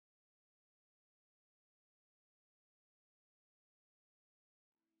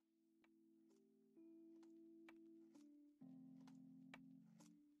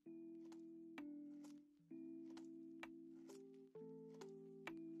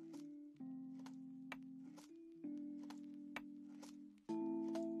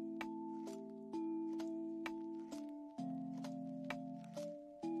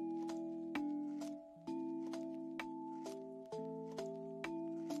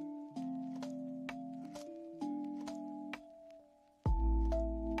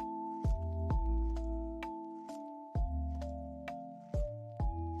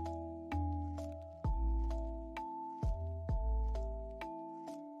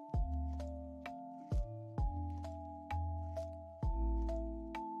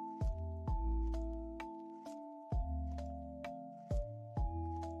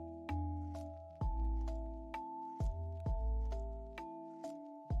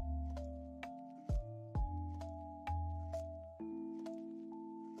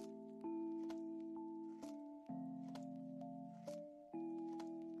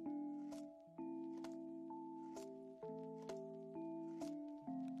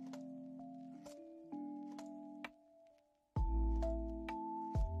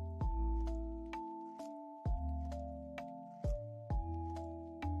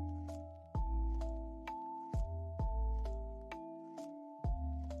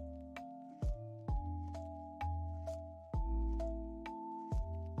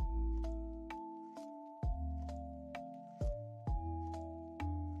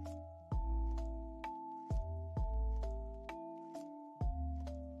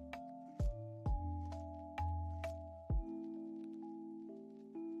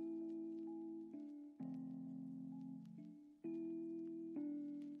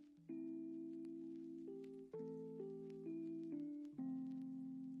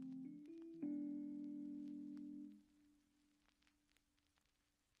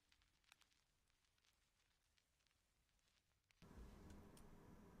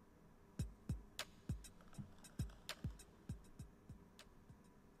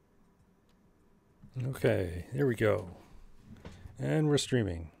Okay, here we go. And we're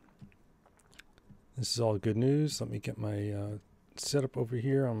streaming. This is all good news. Let me get my setup over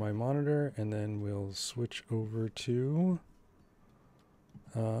here on my monitor, and then we'll switch over to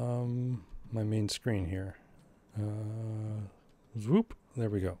my main screen here. Whoop, there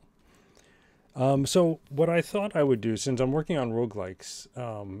we go. So what I thought I would do, since I'm working on roguelikes,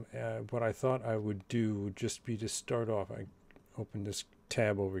 what I thought I would do would just be to start off. I opened this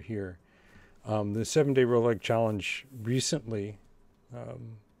tab over here. The 7-day roguelike challenge recently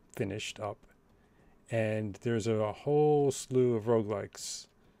finished up, and there's a whole slew of roguelikes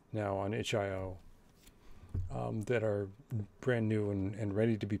now on itch.io that are brand new and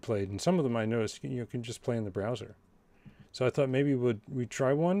ready to be played. And some of them I noticed you can just play in the browser. So I thought maybe we'd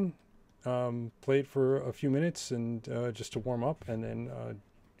try one, play it for a few minutes and just to warm up, and then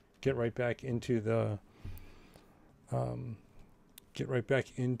get right back into the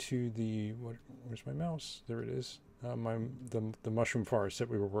where's my mouse? There it is. The mushroom forest that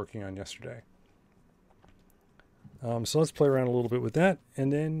we were working on yesterday. So let's play around a little bit with that,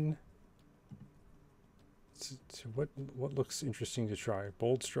 and then what looks interesting to try.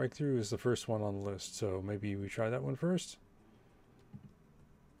 Bold strike through is the first one on the list, so maybe we try that one first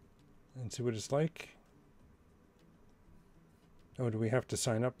and see what it's like. Oh, do we have to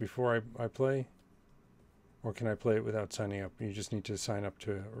sign up before I play? Or can I play it without signing up? You just need to sign up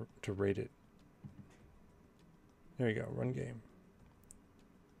to rate it. There you go, run game.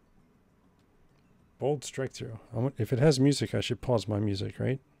 Bold strike through. If it has music, I should pause my music,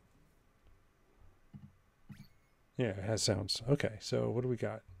 right? Yeah, it has sounds. Okay, so what do we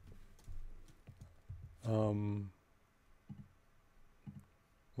got? What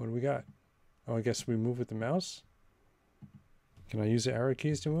do we got? Oh, I guess we move with the mouse. Can I use the arrow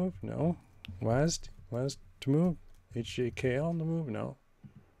keys to move? No. WASD to move? HJKL to move? No.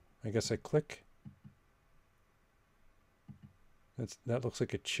 I guess I click. That looks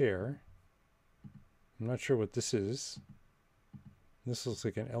like a chair. I'm not sure what this is. This looks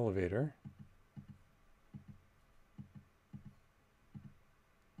like an elevator.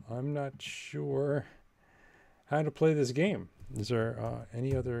 I'm not sure how to play this game. Is there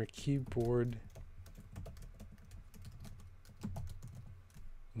any other keyboard?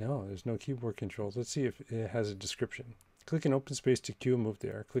 No, there's no keyboard controls. Let's see if it has a description. Click an open space to cube move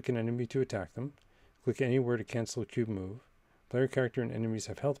there. Click an enemy to attack them. Click anywhere to cancel a cube move. Player character and enemies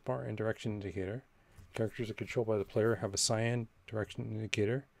have health bar and direction indicator. Characters are controlled by the player have a cyan direction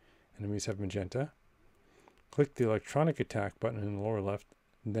indicator. Enemies have magenta. Click the electronic attack button in the lower left,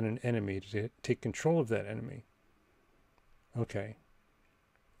 and then an enemy to take control of that enemy. Okay.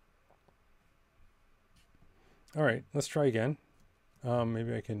 All right, let's try again.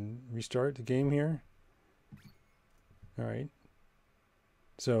 Maybe I can restart the game here. All right.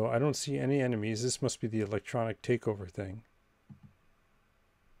 So I don't see any enemies. This must be the electronic takeover thing.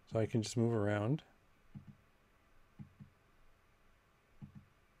 So I can just move around.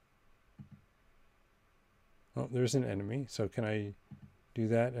 Oh, there's an enemy. So can I do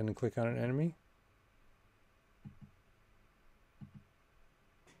that and then click on an enemy?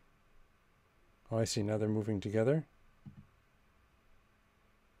 Oh, I see. Now they're moving together.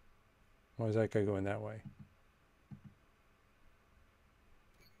 Why is that guy going that way?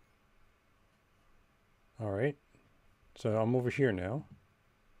 All right. So I'm over here now.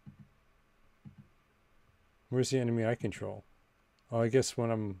 Where's the enemy I control? Oh, I guess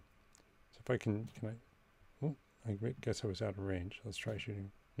when I'm... So if I can I... Oh, I guess I was out of range. Let's try shooting.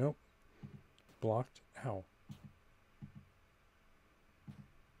 Nope. Blocked. Ow.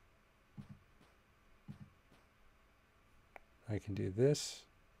 I can do this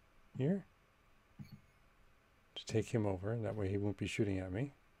here to take him over. That way he won't be shooting at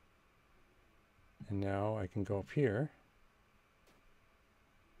me. And now I can go up here.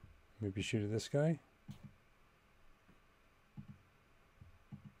 Maybe shoot at this guy.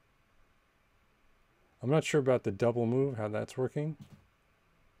 I'm not sure about the double move, how that's working.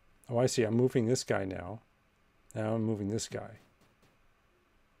 Oh, I see. I'm moving this guy now. Now I'm moving this guy.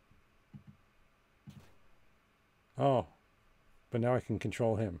 Oh, but now I can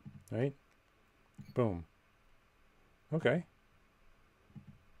control him, right? Boom. Okay.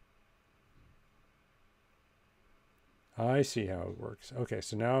 I see how it works. Okay,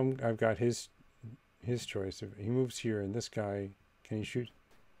 so now I've got his choice. If he moves here and this guy, can he shoot?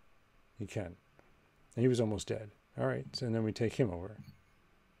 He can. And he was almost dead. All right, so and then we take him over.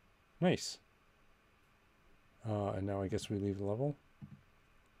 Nice. And now I guess we leave the level.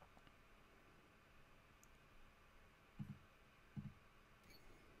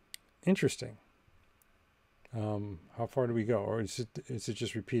 Interesting. How far do we go? Or is it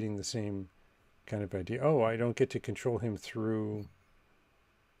just repeating the same kind of idea. Oh, I don't get to control him through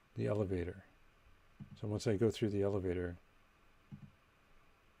the elevator. So once I go through the elevator,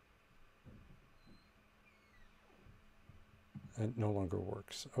 it no longer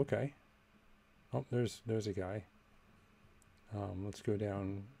works. Okay. Oh, there's a guy. Let's go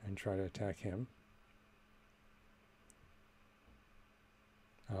down and try to attack him.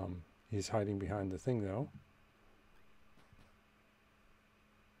 He's hiding behind the thing, though.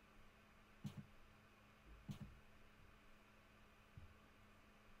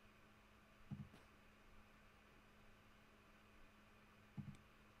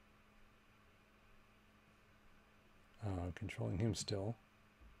 Controlling him still.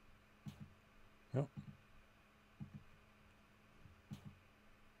 Nope.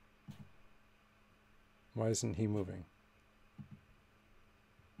 Why isn't he moving?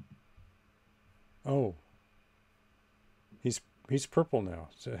 Oh. He's purple now.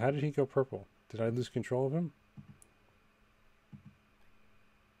 So how did he go purple? Did I lose control of him?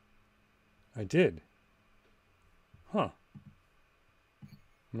 I did. Huh.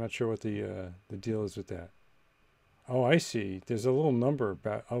 I'm not sure what the deal is with that. Oh, I see. There's a little number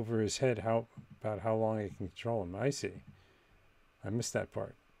about over his head about how long I can control him. I see. I missed that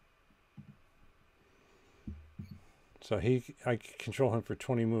part. So I can control him for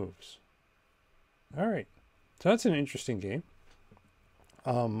 20 moves. All right. So that's an interesting game.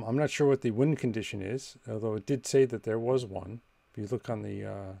 I'm not sure what the win condition is, although it did say that there was one. If you look on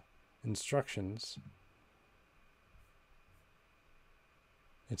the instructions,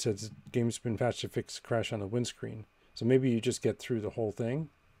 it says game's been patched to fix crash on the windscreen. So maybe you just get through the whole thing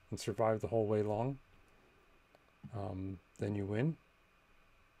and survive the whole way long. Then you win.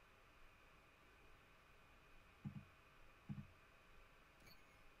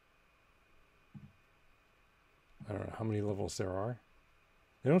 I don't know how many levels there are.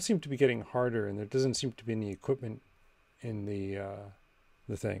 They don't seem to be getting harder, and there doesn't seem to be any equipment in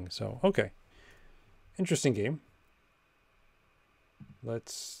the thing. So, okay. Interesting game.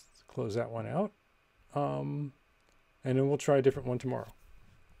 Let's close that one out. And then we'll try a different one tomorrow.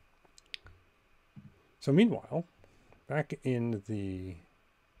 So meanwhile, back in the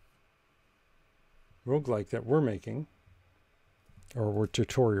roguelike that we're making, or we're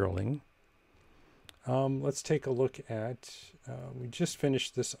tutorialing, let's take a look at, we just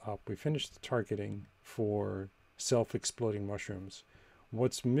finished this up. We finished the targeting for self-exploding mushrooms.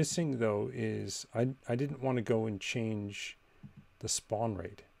 What's missing though is I didn't want to go and change the spawn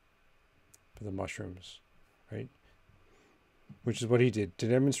rate for the mushrooms, right? Which is what he did. To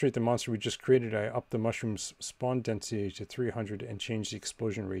demonstrate the monster we just created, I upped the mushroom's spawn density to 300 and changed the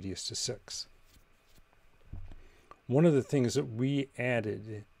explosion radius to 6. One of the things that we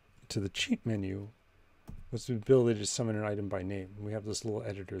added to the cheat menu was the ability to summon an item by name. We have this little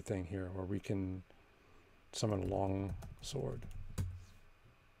editor thing here where we can summon a long sword.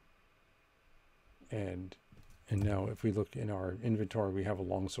 And now if we look in our inventory, we have a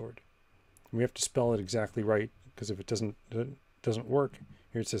long sword. We have to spell it exactly right, because if it doesn't work,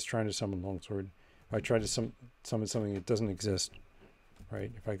 here it says trying to summon longsword. If I try to summon something that doesn't exist,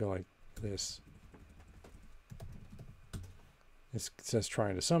 right? If I go like this, it says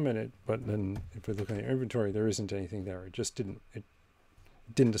trying to summon it, but then if we look in the inventory, there isn't anything there. It just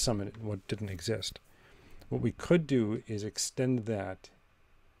didn't summon it, what didn't exist. What we could do is extend that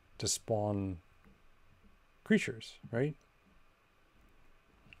to spawn creatures, right?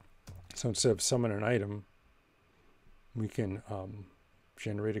 So instead of summon an item, we can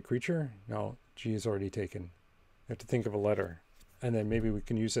generate a creature. No, G is already taken. We have to think of a letter. And then maybe we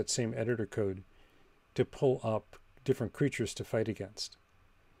can use that same editor code to pull up different creatures to fight against.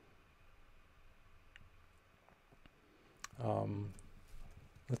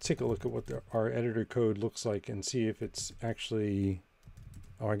 Let's take a look at what our editor code looks like and see if it's actually...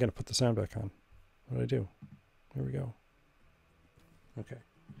 Oh, I got to put the sound back on. What did I do? There we go. Okay.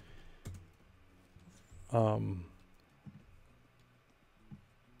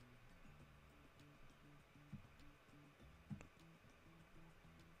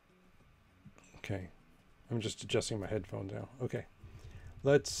 Okay. I'm just adjusting my headphones now. Okay.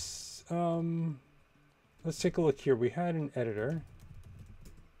 Let's take a look here. We had an editor,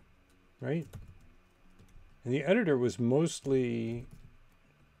 right? And the editor was mostly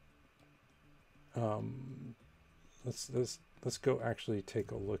let's go actually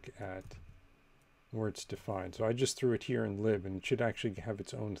take a look at where it's defined. So I just threw it here in lib, and it should actually have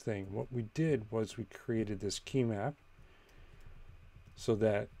its own thing. What we did was we created this key map so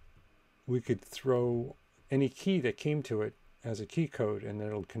that we could throw any key that came to it as a key code, and then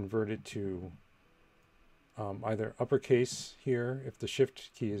it'll convert it to either uppercase here if the shift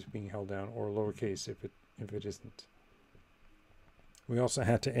key is being held down, or lowercase if it isn't. We also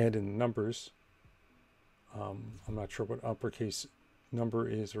had to add in numbers. I'm not sure what uppercase number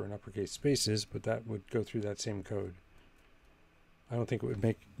is or an uppercase space is, but that would go through that same code. I don't think it would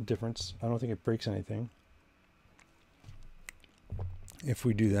make a difference. I don't think it breaks anything if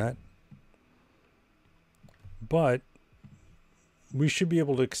we do that. But we should be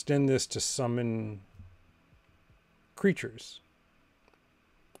able to extend this to summon creatures.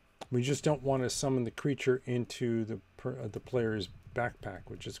 We just don't want to summon the creature into the player's backpack,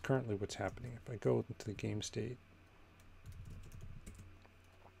 which is currently what's happening. If I go into the game state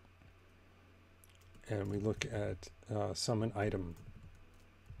and we look at summon item,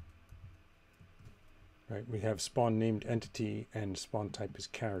 right? We have spawn named entity and spawn type is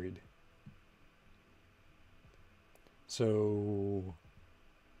carried. So,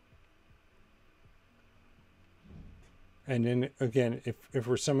 and then again, if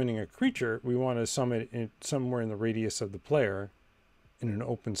we're summoning a creature, we want to summon it somewhere in the radius of the player, in an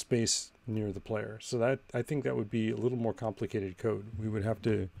open space near the player. So that, I think that would be a little more complicated code. We would have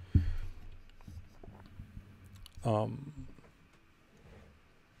to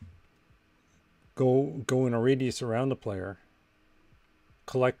go in a radius around the player,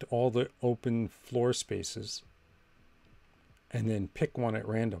 collect all the open floor spaces, and then pick one at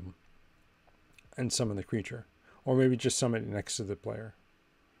random and summon the creature. Or maybe just summon it next to the player.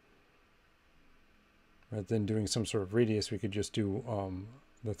 Rather than doing some sort of radius, we could just do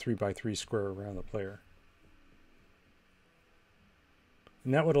the 3x3 square around the player.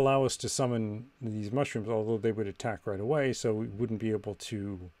 And that would allow us to summon these mushrooms, although they would attack right away, so we wouldn't be able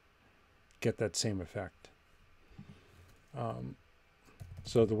to get that same effect.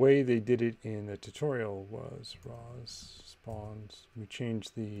 So the way they did it in the tutorial was Roz spawns. We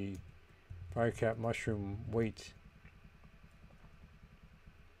changed the firecap mushroom weight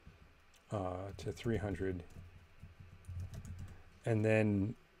to 300. And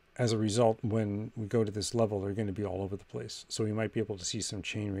then as a result, when we go to this level, they're going to be all over the place. So we might be able to see some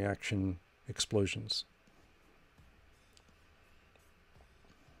chain reaction explosions.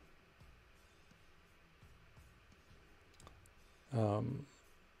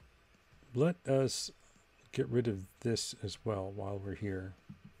 Let us get rid of this as well while we're here.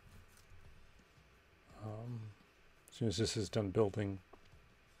 As soon as this is done building.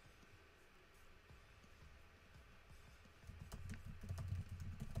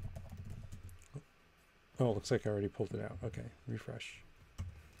 Oh, looks like I already pulled it out. Okay, refresh.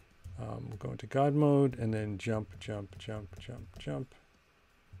 We'll go into God mode and then jump, jump, jump, jump, jump,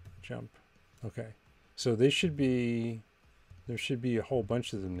 jump. Okay, so they should be, there should be a whole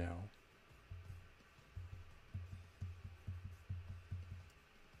bunch of them now.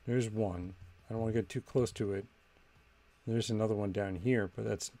 There's one. I don't want to get too close to it. There's another one down here, but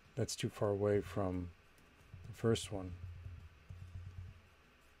that's too far away from the first one.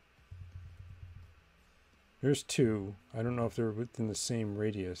 There's two. I don't know if they're within the same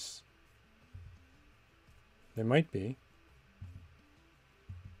radius. They might be.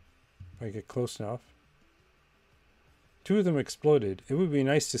 If I get close enough. Two of them exploded. It would be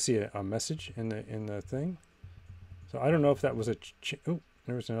nice to see a message in the thing. So I don't know if that was a... Oh,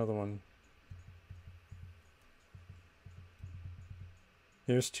 there was another one.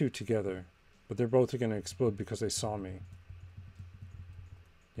 There's two together. But they're both going to explode because they saw me.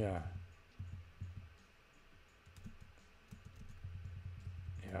 Yeah.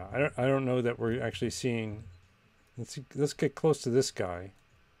 Yeah, I don't know that we're actually seeing... Let's get close to this guy.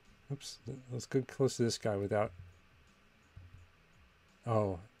 Oops. Let's get close to this guy without...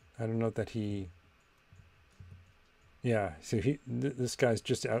 Oh, I don't know that he... Yeah, so this guy's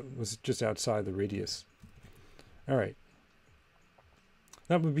was just outside the radius. All right.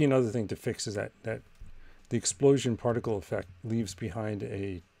 That would be another thing to fix, is that the explosion particle effect leaves behind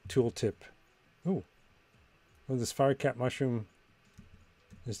a tooltip. Ooh. Oh, this firecap mushroom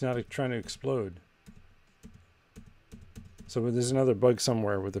is not trying to explode. So there's another bug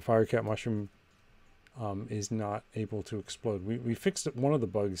somewhere where the firecap mushroom is not able to explode. We fixed one of the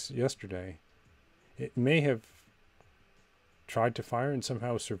bugs yesterday. It may have tried to fire and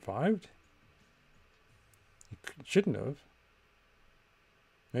somehow survived. It shouldn't have.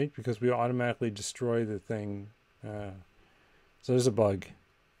 Right? Because we automatically destroy the thing. So there's a bug.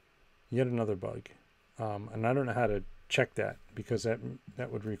 Yet another bug. And I don't know how to check that, because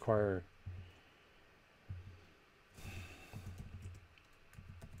that would require...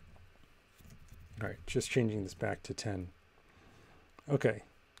 All right, just changing this back to 10. Okay.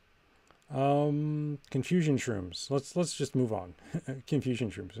 Confusion shrooms. Let's just move on.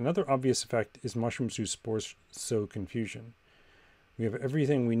 Confusion shrooms. Another obvious effect is mushrooms whose spores sow confusion. We have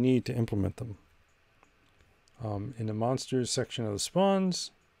everything we need to implement them. In the monsters section of the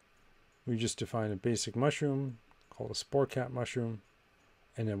spawns, we just define a basic mushroom called a spore cap mushroom,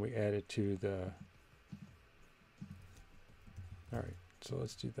 and then we add it to the. All right, so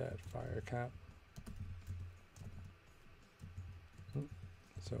let's do that. Fire cap.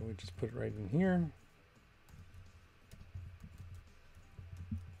 So we just put it right in here.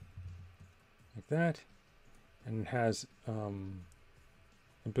 Like that. And it has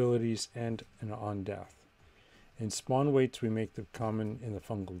abilities and an on death. In spawn weights, we make them common in the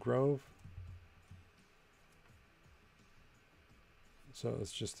fungal grove. So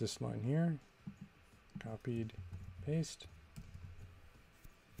it's just this line here. Copied, paste.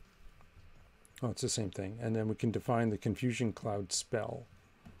 Oh, it's the same thing. And then we can define the confusion cloud spell.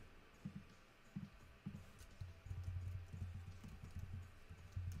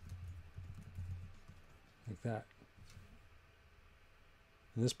 Like that.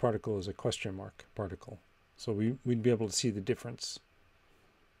 And this particle is a question mark particle. So we'd be able to see the difference.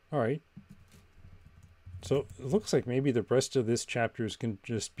 All right. So it looks like maybe the rest of this chapters can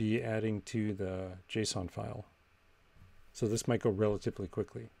just be adding to the JSON file. So this might go relatively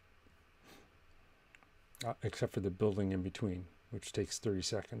quickly. Except for the building in between, which takes 30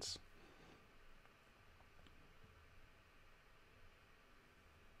 seconds.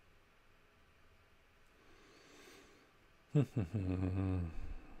 All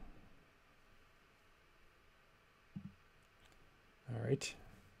right.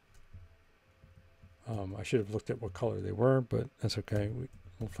 I should have looked at what color they were, but that's okay.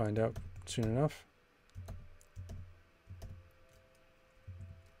 We'll find out soon enough.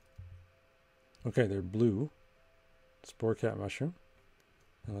 Okay, they're blue. Spore cap mushroom.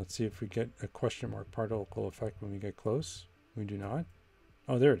 And let's see if we get a question mark particle effect when we get close. We do not.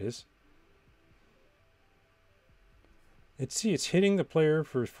 Oh, there it is. It's hitting the player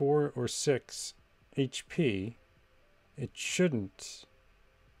for 4 or 6 HP. It shouldn't,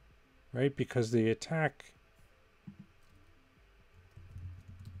 right? Because the attack,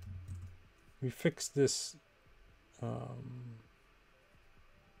 we fixed this.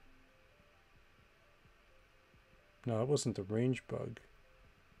 No, it wasn't the range bug.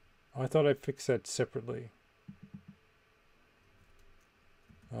 Oh, I thought I fixed that separately.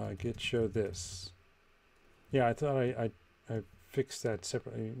 Git show this. Yeah, I thought I fixed that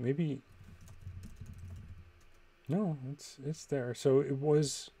separately. Maybe. No, it's there. So it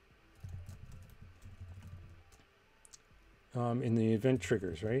was in the event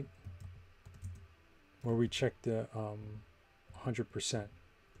triggers, right? Where we checked the 100%.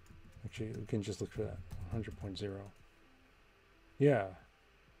 Actually, we can just look for that. 100.0. Yeah.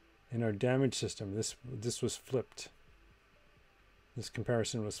 In our damage system, this was flipped. This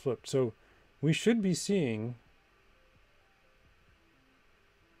comparison was flipped. So we should be seeing,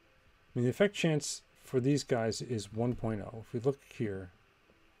 I mean, the effect chance for these guys is 1.0. If we look here,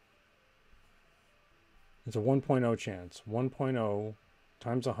 it's a 1.0 chance. 1.0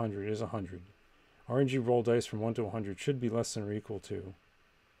 times 100 is 100. RNG roll dice from 1 to 100 should be less than or equal to.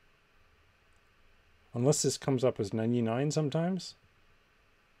 Unless this comes up as 99 sometimes.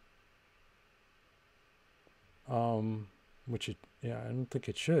 Which yeah, I don't think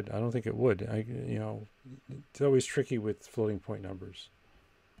it should. I don't think it would. It's always tricky with floating point numbers.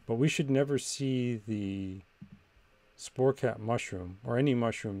 But we should never see the spore cap mushroom or any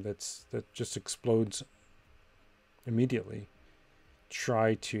mushroom that just explodes immediately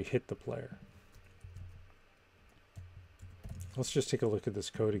try to hit the player. Let's just take a look at this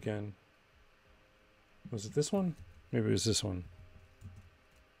code again. Was it this one? Maybe it was this one.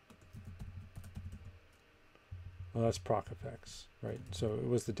 Well, that's proc effects, right? So it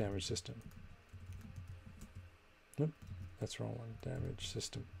was the damage system. Nope, that's the wrong one. Damage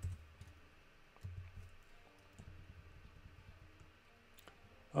system.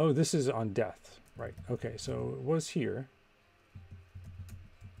 Oh, this is on death, right? Okay, so it was here.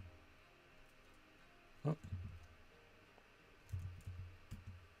 Oh.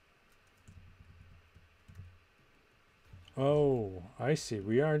 Oh, I see.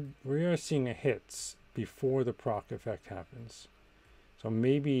 We are seeing a hits before the proc effect happens. So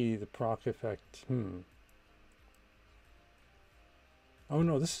maybe the proc effect, Oh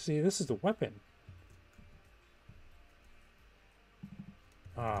no, this is the weapon.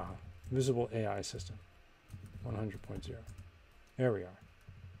 Ah, visible AI system. 100.0. There we are.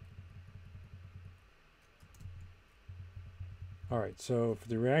 Alright, so if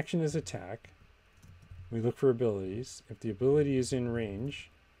the reaction is attack, we look for abilities. If the ability is in range,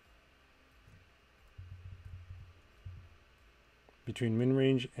 between min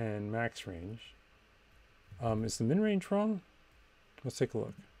range and max range. Is the min range wrong? Let's take a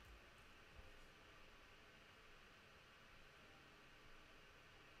look.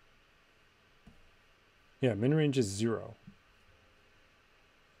 Yeah, min range is 0.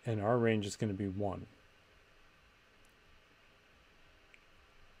 And our range is going to be 1.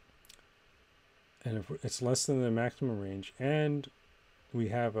 And if it's less than the maximum range, and we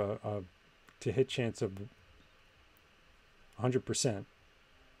have a to hit chance of 100%,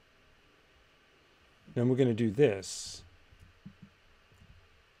 then we're going to do this.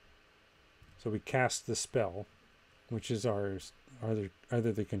 So we cast the spell, which is either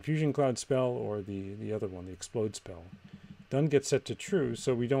the Confusion Cloud spell or the other one, the Explode spell. Done gets set to true,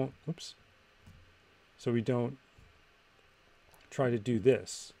 so we don't, oops. So we don't try to do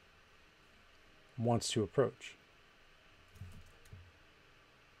this. Wants to approach.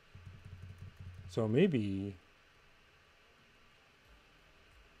 So maybe,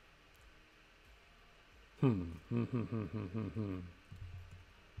 I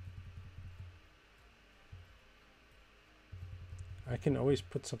can always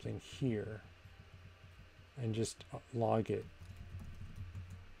put something here and just log it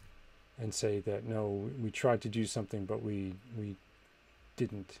and say that no, we tried to do something but we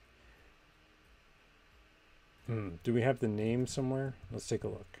didn't. Do we have the name somewhere? Let's take a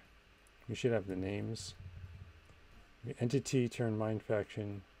look. We should have the names. Entity, turn, mind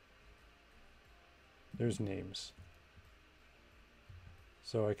faction. There's names.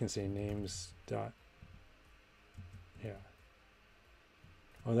 So I can say names dot, yeah.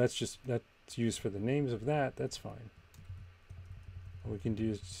 Oh, that's used for the names of that. That's fine. What we can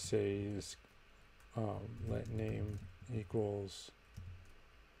do is say is let name equals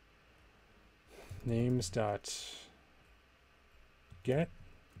names dot get.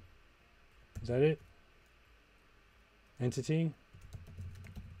 Is that it? Entity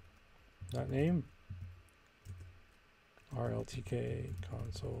dot name RLTK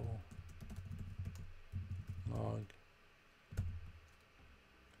console log.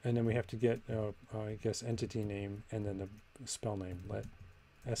 And then we have to get, I guess, entity name and then the spell name. Let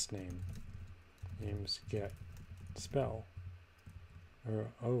s name names get spell. Or,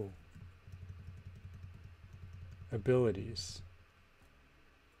 oh, abilities.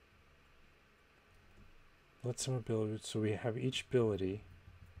 Let some abilities. So we have each ability.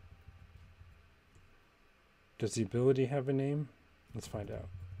 Does the ability have a name? Let's find out.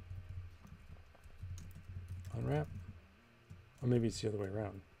 Unwrap. Or maybe it's the other way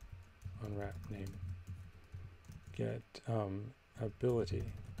around. Unwrap name. Get ability.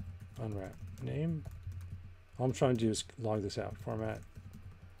 Unwrap name. All I'm trying to do is log this out. Format.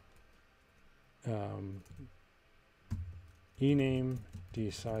 Ename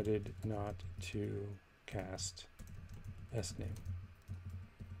decided not to cast s name.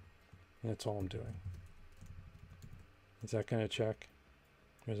 And that's all I'm doing. Is that going to check?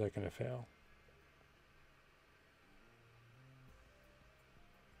 Or is that going to fail?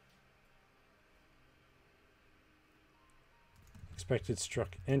 Expected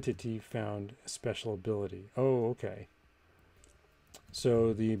struck entity found special ability. Oh, okay.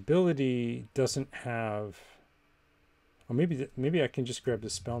 So the ability doesn't have, or maybe I can just grab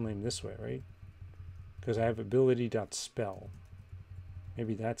the spell name this way, right? Because I have ability.spell.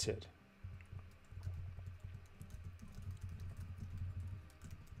 Maybe that's it.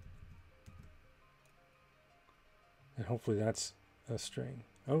 And hopefully that's a string.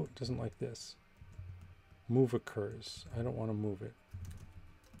 Oh, it doesn't like this. Move occurs. I don't want to move it.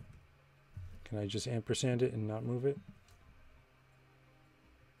 Can I just ampersand it and not move it?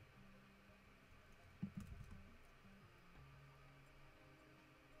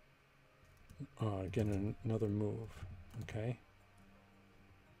 Again, another move. Okay.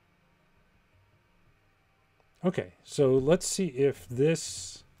 Okay, so let's see if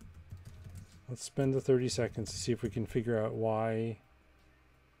this... Let's spend the 30 seconds to see if we can figure out why...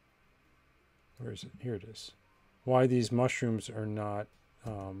 Where is it? Here it is. Why these mushrooms are not...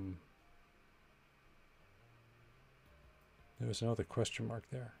 There was another question mark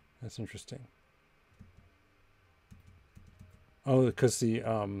there. That's interesting. Oh, because the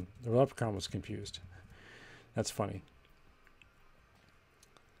leprechaun was confused. That's funny.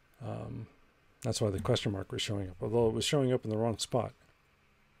 That's why the question mark was showing up, although it was showing up in the wrong spot.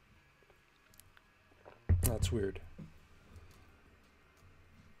 That's weird.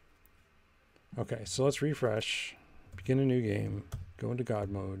 Okay, so let's refresh, begin a new game, go into God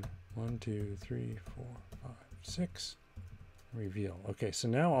mode. 1, 2, 3, 4, 5, 6. Reveal. Okay, so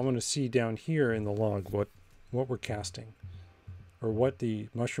now I'm going to see down here in the log what we're casting, or what the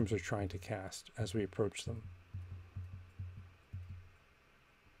mushrooms are trying to cast as we approach them.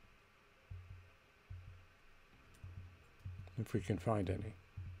 if we can find any.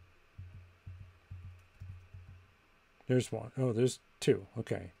 There's one. Oh, there's two.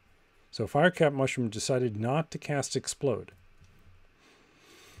 Okay. So Firecap Mushroom decided not to cast Explode.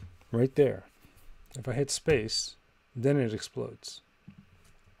 Right there. If I hit space, then it explodes.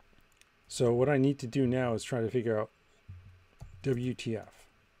 So what I need to do now is try to figure out WTF.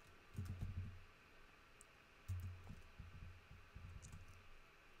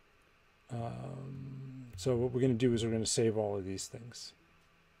 So what we're going to do is we're going to save all of these things.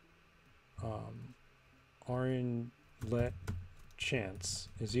 Rn let chance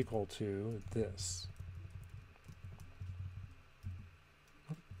is equal to this.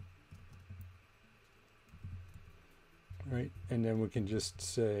 Right, and then we can just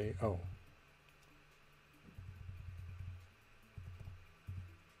say, oh.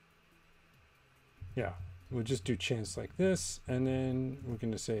 Yeah, we'll just do chance like this, and then we're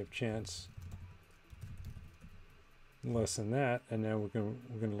going to say if chance less than that, and then we're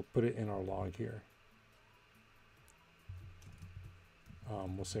going to put it in our log here.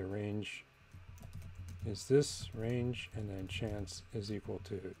 We'll say range is this range, and then chance is equal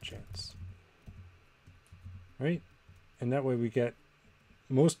to chance. Right? And that way we get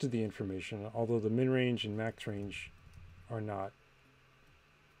most of the information, although the min range and max range are not.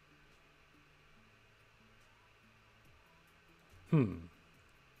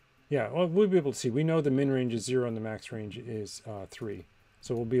 Yeah, well, we'll be able to see. We know the min range is 0 and the max range is 3.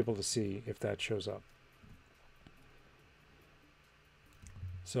 So we'll be able to see if that shows up.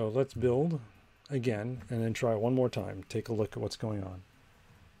 So let's build again and then try one more time. Take a look at what's going on.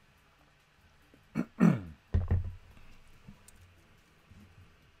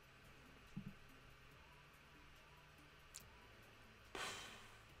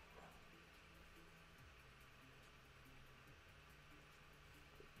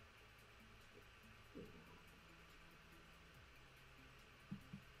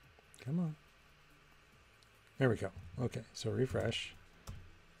 Come on. There we go. Okay, so refresh.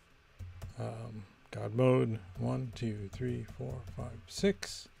 God mode 1, 2, 3, 4, 5,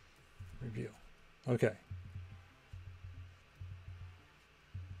 6. Reveal. Okay.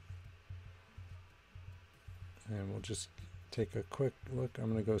 And we'll just take a quick look.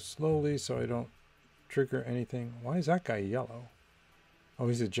 I'm going to go slowly so I don't trigger anything. Why is that guy yellow? Oh,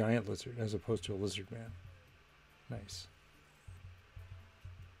 he's a giant lizard as opposed to a lizard man. Nice.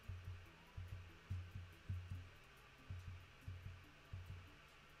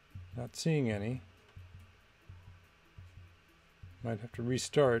 Not seeing any. Might have to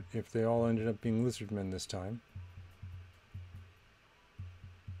restart if they all ended up being lizardmen this time.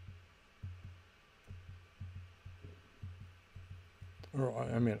 Or,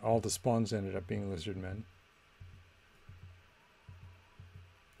 I mean, all the spawns ended up being lizardmen.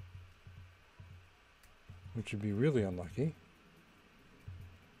 Which would be really unlucky.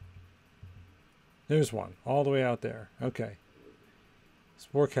 There's one, all the way out there. Okay.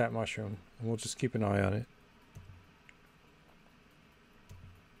 Spore cat mushroom, and we'll just keep an eye on it.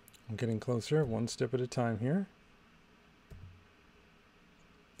 I'm getting closer, one step at a time here.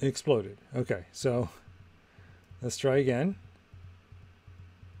 It exploded. Okay, so let's try again.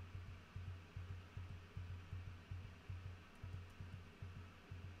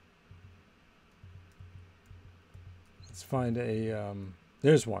 Let's find a,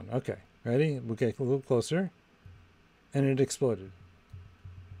 there's one. Okay, ready? We'll get a little closer. And it exploded.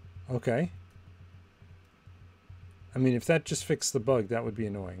 Okay. I mean, if that just fixed the bug, that would be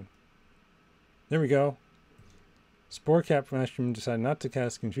annoying. There we go. Spore Cap Mushroom decided not to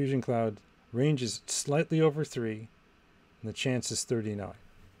cast Confusion Cloud. Range is slightly over 3. And the chance is 39.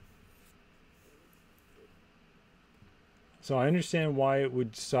 So I understand why it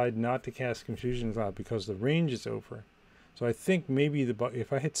would decide not to cast Confusion Cloud, because the range is over. So I think maybe the bug,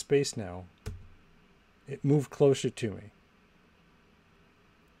 if I hit space now, it moved closer to me.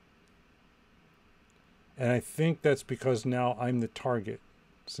 And I think that's because now I'm the target.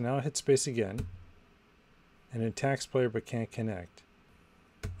 So now I hit space again. And it attacks player but can't connect.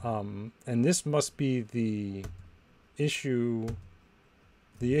 And this must be the issue.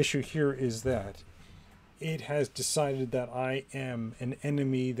 The issue here is that it has decided that I am an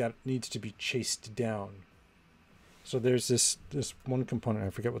enemy that needs to be chased down. So there's this one component.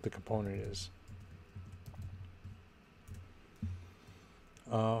 I forget what the component is.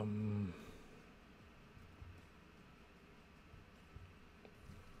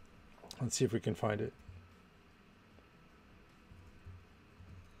 Let's see if we can find it.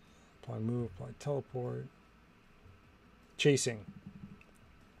 Apply move, apply teleport. Chasing.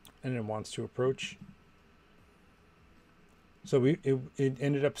 And it wants to approach. So it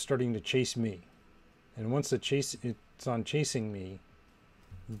ended up starting to chase me. And once it it's on chasing me,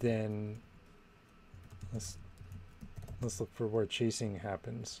 then let's look for where chasing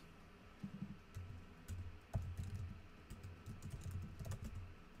happens.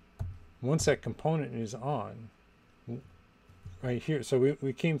 Once that component is on, right here, so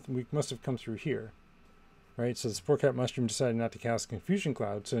we must have come through here, right? So the spore cap mushroom decided not to cast confusion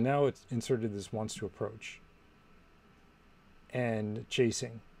cloud, so now it's inserted this wants to approach and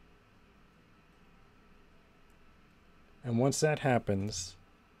chasing. And once that happens,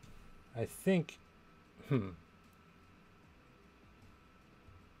 I think, there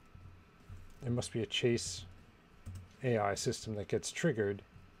must be a chase AI system that gets triggered.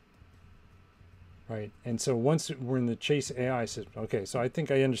 Right, and so once we're in the chase AI system, okay, so I think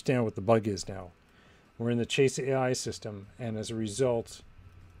I understand what the bug is now. We're in the chase AI system, and as a result,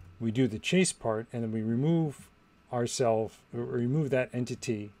 we do the chase part, and then we remove that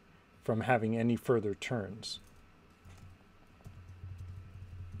entity from having any further turns.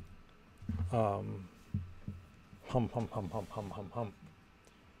 Hum.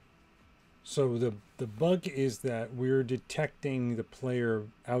 So the bug is that we're detecting the player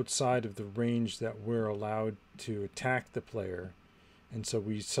outside of the range that we're allowed to attack the player. And so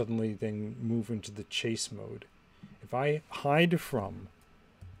we suddenly then move into the chase mode. If I hide from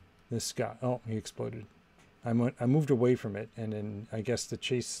this guy, oh, he exploded. I moved away from it, and then I guess the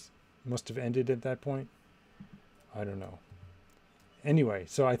chase must have ended at that point. I don't know. Anyway,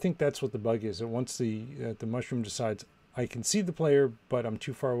 so I think that's what the bug is. That once the mushroom decides, I can see the player, but I'm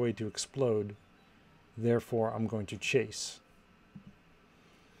too far away to explode. Therefore, I'm going to chase.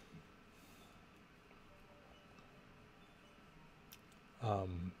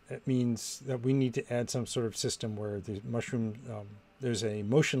 It means that we need to add some sort of system where the mushroom, there's a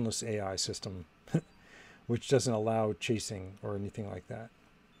motionless AI system, which doesn't allow chasing or anything like that.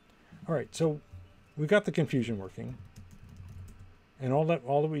 All right, so we got the confusion working, and all that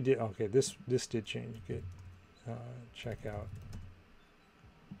we did. Okay, this did change. Good. Check out.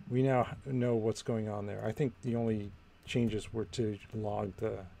 We now know what's going on there. I think the only changes were to log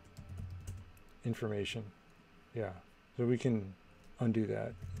the information. Yeah, so we can undo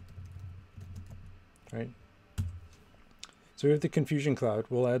that. Right. So we have the confusion cloud.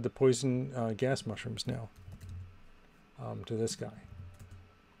 We'll add the poison gas mushrooms now to this guy.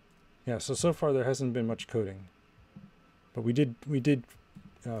 Yeah. So far there hasn't been much coding, but we did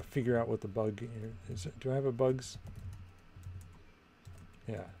figure out what the bug is. Do I have a bugs?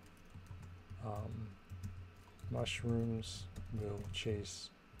 Yeah. Mushrooms will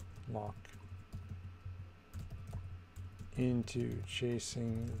chase lock into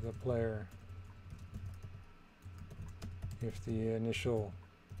chasing the player if the initial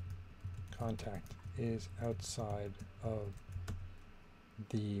contact is outside of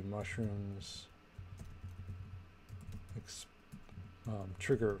the mushroom's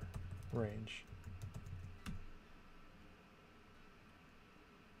trigger range.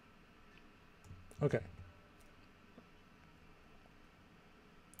 Okay.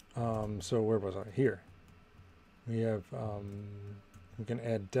 So where was I? Here. We have, we can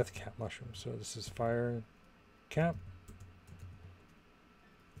add death cap mushrooms. So this is fire cap.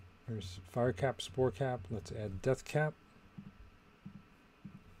 There's fire cap, spore cap. Let's add death cap.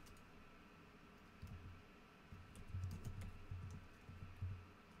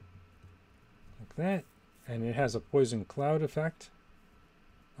 Like that. And it has a poison cloud effect.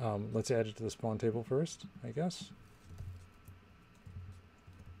 Let's add it to the spawn table first, I guess.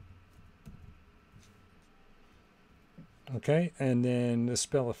 Okay, and then the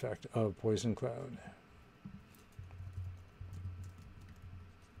spell effect of poison cloud.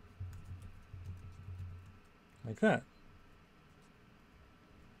 Like that.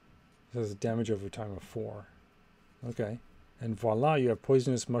 It has a damage over time of 4. Okay, and voila, you have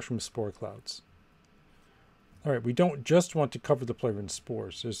poisonous mushroom spore clouds. All right, we don't just want to cover the player in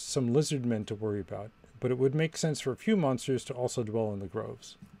spores. There's some lizard men to worry about, but it would make sense for a few monsters to also dwell in the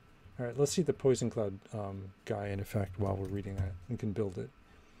groves. All right, let's see the poison cloud guy in effect while we're reading that. We can build it.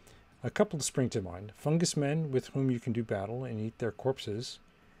 A couple to spring to mind. Fungus men with whom you can do battle and eat their corpses,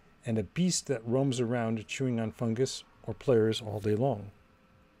 and a beast that roams around chewing on fungus or players all day long.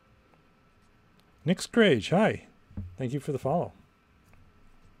 Nick's Grage, hi. Thank you for the follow.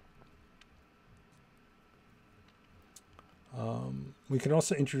 We can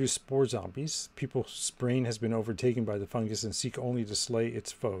also introduce spore zombies. People's brain has been overtaken by the fungus and seek only to slay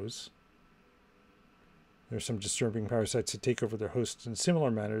its foes. There are some disturbing parasites that take over their hosts in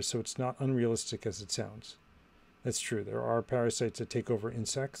similar manners, so it's not unrealistic as it sounds. That's true. There are parasites that take over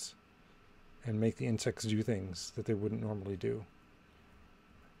insects and make the insects do things that they wouldn't normally do.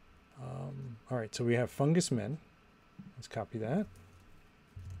 All right, so we have fungus men. Let's copy that.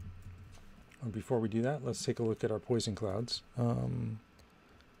 And before we do that, let's take a look at our poison clouds.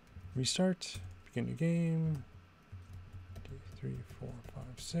 Restart, begin new game. 2, 3, 4, 5,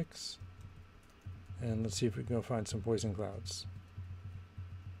 6. And let's see if we can go find some poison clouds.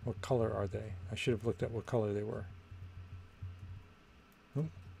 What color are they? I should have looked at what color they were.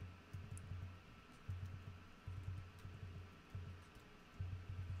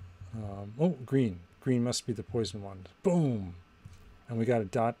 Oh, green. Green must be the poison one. Boom! And we got a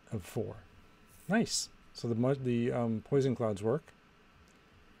dot of 4. Nice. So the poison clouds work.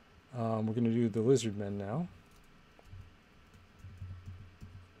 We're going to do the lizard men now.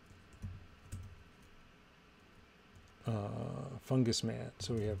 Fungus man.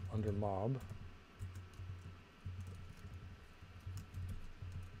 So we have under mob.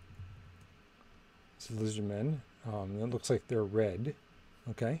 So lizard men. It looks like they're red.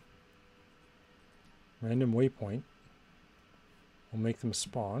 Okay. Random waypoint. We'll make them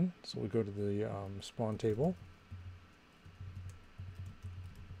spawn. So we go to the spawn table.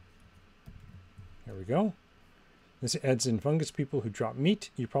 There we go. This adds in fungus people who drop meat.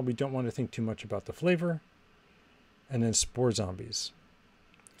 You probably don't want to think too much about the flavor. And then spore zombies.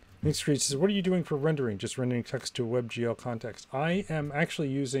 Next creates says, what are you doing for rendering? Just rendering text to a WebGL context. I am actually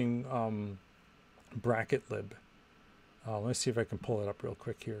using bracket lib. Let's see if I can pull it up real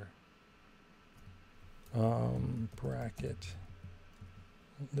quick here. Bracket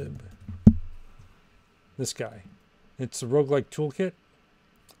lib. This guy. It's a roguelike toolkit,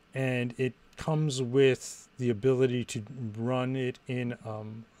 and it comes with the ability to run it in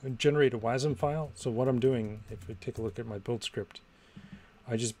generate a WASM file. So what I'm doing, if we take a look at my build script,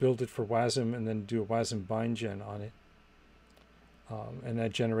 I just build it for WASM and then do a WASM bind gen on it, and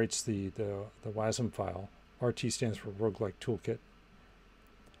that generates the WASM file. RT stands for Roguelike Toolkit.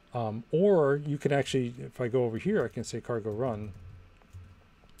 Or you can actually, if I go over here, I can say cargo run,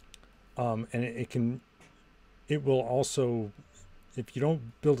 and it will also, if you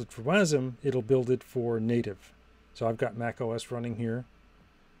don't build it for WASM, it'll build it for native. So I've got Mac OS running here,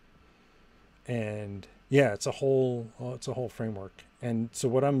 and yeah, it's a whole framework. And so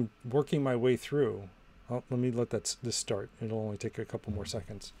what I'm working my way through, let me let this start. It'll only take a couple more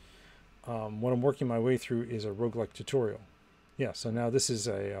seconds. What I'm working my way through is a roguelike tutorial. Yeah, so now this is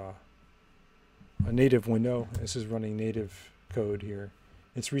a native window. This is running native code here.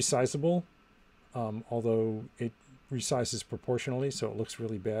 It's resizable, although it resizes proportionally, so it looks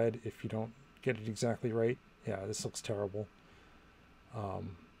really bad if you don't get it exactly right. Yeah, this looks terrible. I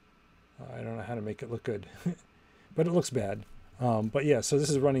don't know how to make it look good, but it looks bad. But yeah, so this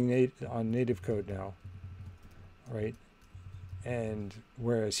is running on native code now, right? And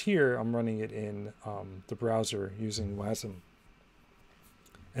whereas here, I'm running it in the browser using WASM.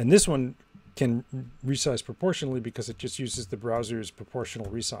 And this one can resize proportionally because it just uses the browser's proportional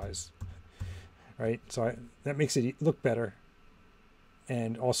resize, right? So that makes it look better.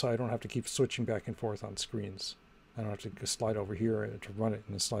 And also, I don't have to keep switching back and forth on screens. I don't have to slide over here to run it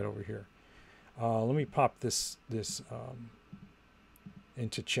and then slide over here. Let me pop this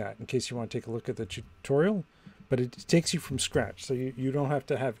into chat in case you want to take a look at the tutorial. But it takes you from scratch. So you don't have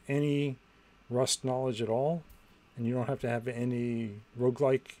to have any Rust knowledge at all. And you don't have to have any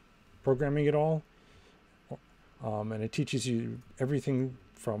roguelike programming at all. And it teaches you everything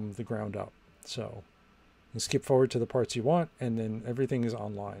from the ground up. So you skip forward to the parts you want, and then everything is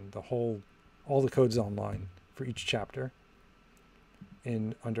online. All the code's online for each chapter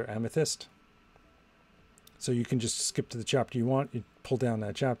under Amethyst. So you can just skip to the chapter you want, you pull down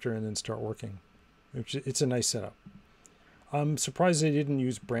that chapter, and then start working. It's a nice setup. I'm surprised they didn't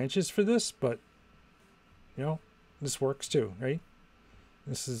use branches for this, but you know, this works too, right?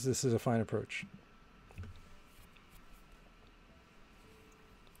 This is a fine approach.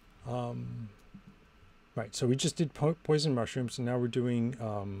 Right, so we just did poison mushrooms, and now we're doing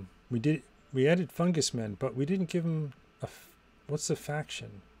we added fungus men, but we didn't give them what's the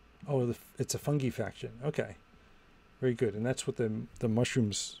faction? Oh, it's a fungi faction. Okay, very good, and that's what the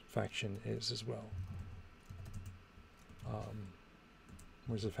mushrooms faction is as well.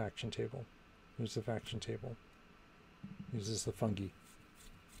 Where's the faction table? Here's the faction table. Uses the fungi.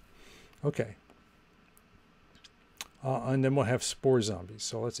 Okay. And then we'll have spore zombies.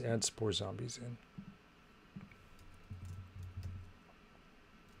 So let's add spore zombies in.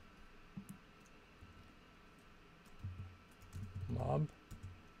 Mob.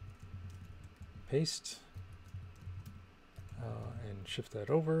 Paste. And shift that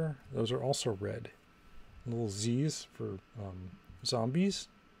over. Those are also red. Little Z's for zombies.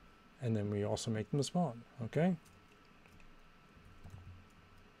 And then we also make them spawn. Okay.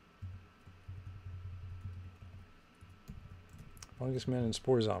 Fungus men and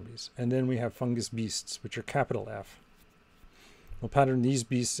spore zombies. And then we have fungus beasts, which are capital F. We'll pattern these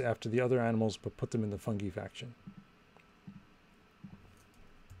beasts after the other animals, but put them in the fungi faction.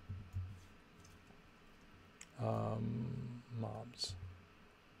 Mobs.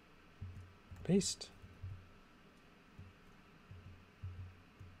 Paste.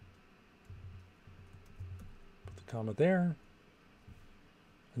 Put the comma there.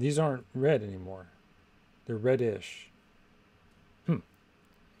 And these aren't red anymore. They're reddish.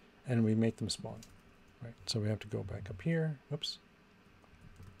 And we make them spawn. Right, so we have to go back up here. Oops.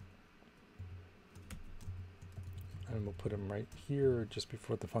 And we'll put them right here just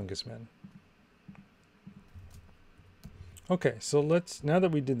before the fungus men. Okay, so now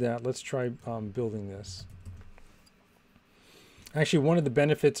that we did that, let's try building this. Actually, one of the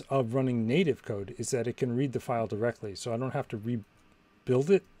benefits of running native code is that it can read the file directly, so I don't have to rebuild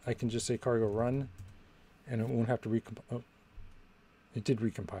it. I can just say cargo run, and it won't have to recompile. Oh, it did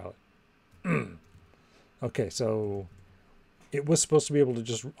recompile it. Okay, so it was supposed to be able to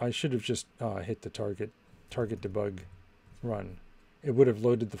just, I should have just hit the target debug run. It would have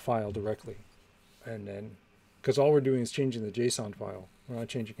loaded the file directly, and then, because all we're doing is changing the JSON file. We're not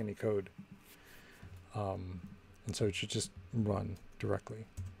changing any code. And so it should just run directly.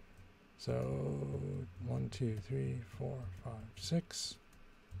 So 1, 2, 3, 4, 5, 6.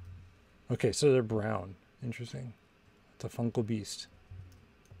 Okay, so they're brown. Interesting. It's a fungal beast.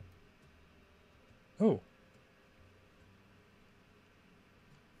 Oh.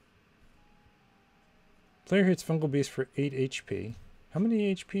 Player hits fungal beast for 8 HP. How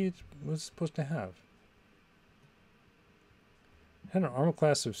many HP it was supposed to have? It had an armor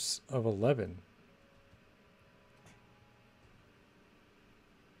class of 11.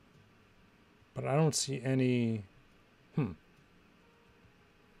 But I don't see any...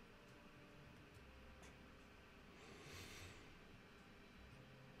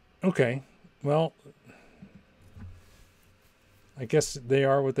 Okay, well, I guess they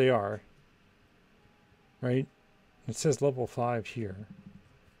are what they are, right? It says level 5 here.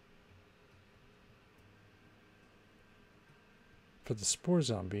 For the spore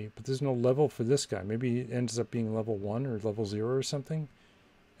zombie, but there's no level for this guy. Maybe it ends up being level 1 or level 0 or something,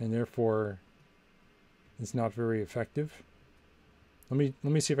 and therefore it's not very effective. Let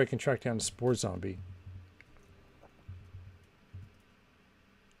me see if I can track down the spore zombie.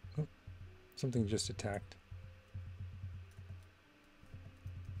 Oh, something just attacked.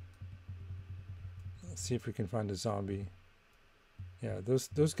 Let's see if we can find a zombie. Yeah,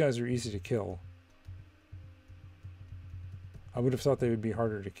 those guys are easy to kill. I would have thought they would be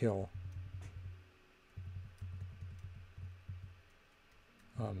harder to kill.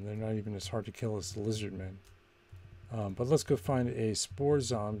 They're not even as hard to kill as the lizard men. But let's go find a spore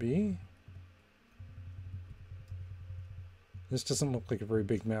zombie. This doesn't look like a very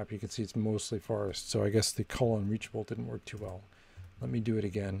big map. You can see it's mostly forest, so I guess the colon reachable didn't work too well. Let me do it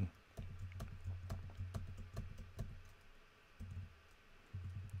again.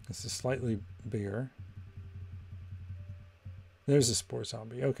 This is slightly bigger. There's a spore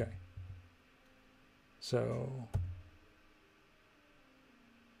zombie. Okay. So,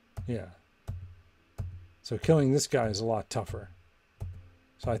 yeah. So killing this guy is a lot tougher.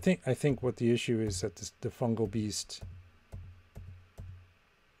 So I think what the issue is that the fungal beast.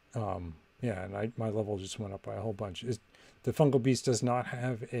 Yeah, and my level just went up by a whole bunch. The fungal beast does not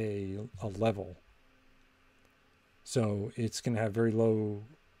have a level, so it's going to have very low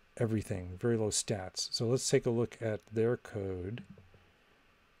everything, very low stats. So let's take a look at their code.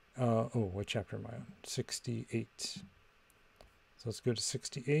 Oh, what chapter am I on? 68. So let's go to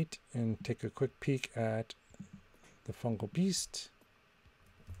 68 and take a quick peek at the fungal beast.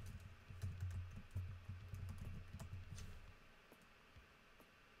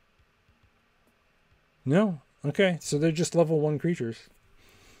 No. Okay, so they're just level 1 creatures.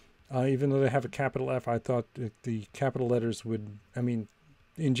 Even though they have a capital F, I thought the capital letters would, I mean,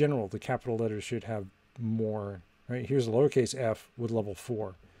 in general, the capital letters should have more, right? Here's a lowercase f with level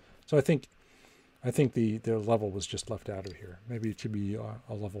 4. So I think the level was just left out of here. Maybe it should be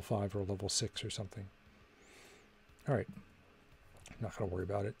a level 5 or a level 6 or something. All right. I'm not going to worry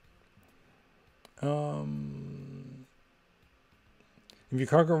about it. If you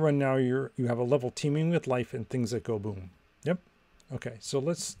cargo run now, you have a level teeming with life and things that go boom. Yep. Okay, so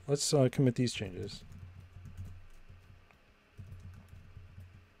let's commit these changes.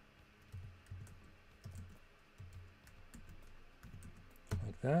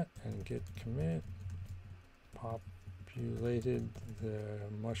 Like that, and git commit populated the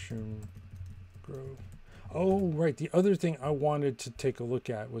mushroom grove. Oh, right. The other thing I wanted to take a look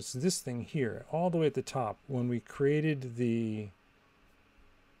at was this thing here, all the way at the top. When we created the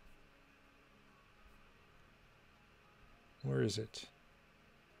Where is it?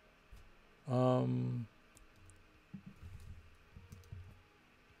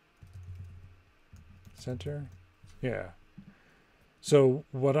 Center. Yeah. So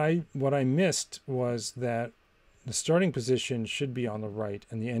what I missed was that the starting position should be on the right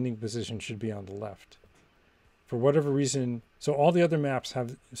and the ending position should be on the left. For whatever reason, so all the other maps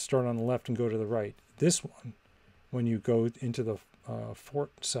have start on the left and go to the right. This one, when you go into the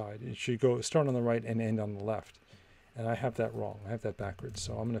fort side, it should go start on the right and end on the left. And I have that wrong. I have that backwards.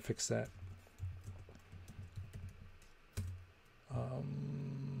 So I'm going to fix that.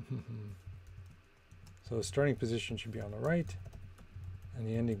 So the starting position should be on the right and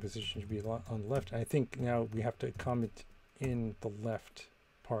the ending position should be on the left. And I think now we have to comment in the left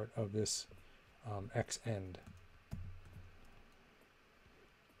part of this X end.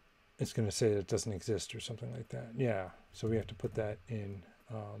 It's going to say that it doesn't exist or something like that. Yeah, so we have to put that in.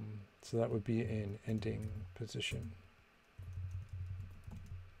 So that would be in ending position.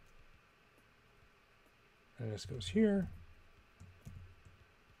 And this goes here.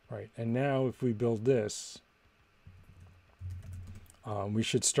 Right, and now if we build this, we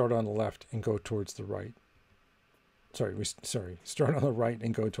should start on the left and go towards the right. Sorry, start on the right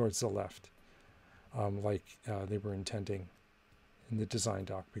and go towards the left, like they were intending in the design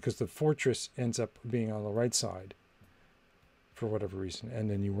doc, because the fortress ends up being on the right side for whatever reason,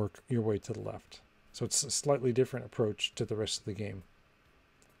 and then you work your way to the left. So it's a slightly different approach to the rest of the game.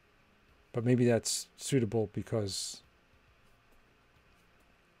 But maybe that's suitable because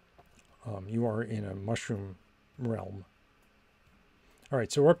you are in a mushroom realm. All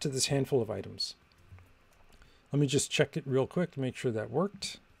right, so we're up to this handful of items. Let me just check it real quick to make sure that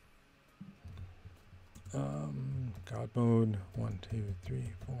worked. God mode 1, 2, 3,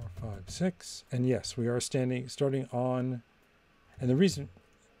 4, 5, 6, and yes, we are starting on, and the reason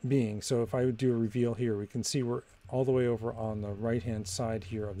being, so if I would do a reveal here, we can see we're all the way over on the right hand side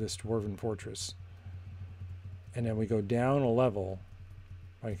here of this dwarven fortress, and then we go down a level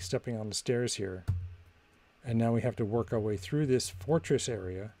by stepping on the stairs here, and now we have to work our way through this fortress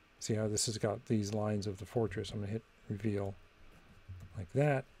area. See how this has got these lines of the fortress? I'm going to hit reveal like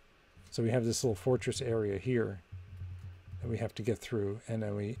that. So we have this little fortress area here that we have to get through, and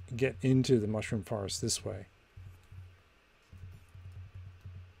then we get into the mushroom forest this way.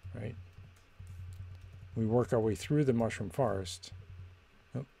 Right? We work our way through the mushroom forest.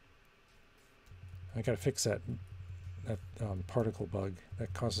 Oh, I got to fix that particle bug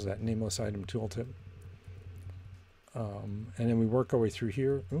that causes that nameless item tooltip. And then we work our way through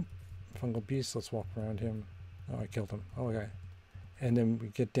here. Ooh, fungal beast. Let's walk around him. Oh, I killed him. Oh, okay. And then we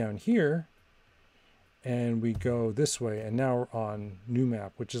get down here and we go this way. And now we're on new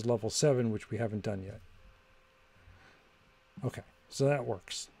map, which is level 7, which we haven't done yet. Okay, so that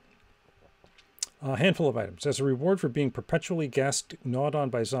works. A handful of items. As a reward for being perpetually gassed, gnawed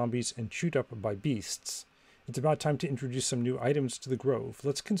on by zombies, and chewed up by beasts, it's about time to introduce some new items to the Grove.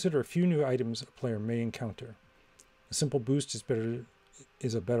 Let's consider a few new items a player may encounter. A simple boost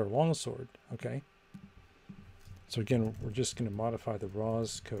is a better longsword. Okay. So again, we're just going to modify the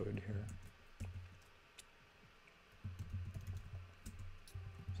RAWs code here.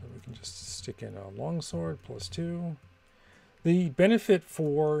 So we can just stick in a longsword +2. The benefit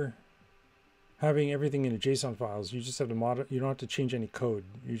for having everything in a JSON files, you just have to you don't have to change any code.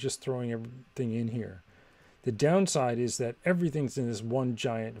 You're just throwing everything in here. The downside is that everything's in this one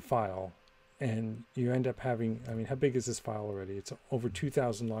giant file, and you end up having, I mean, how big is this file already? It's over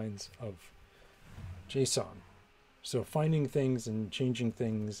 2,000 lines of JSON. So finding things and changing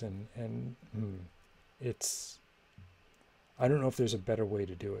things it's, I don't know if there's a better way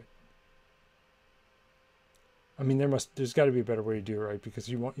to do it. I mean, there's got to be a better way to do it, right? Because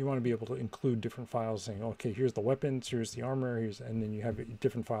you want to be able to include different files saying, okay, here's the weapons, here's the armor, and then you have a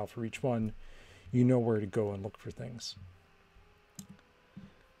different file for each one. You know where to go and look for things.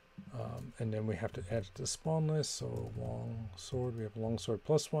 And then we have to add it to the spawn list. So long sword, we have long sword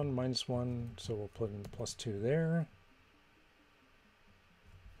 +1, -1. So we'll put in the +2 there.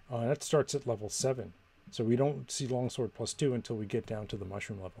 That starts at level 7. So we don't see longsword +2 until we get down to the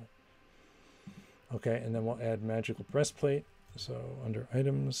mushroom level. Okay, and then we'll add magical breastplate. So under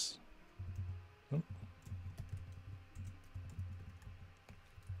items. Oh.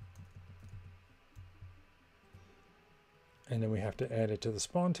 And then we have to add it to the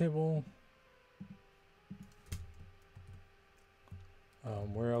spawn table.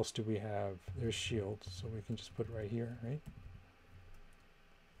 Where else do we have? There's shield, so we can just put it right here, right?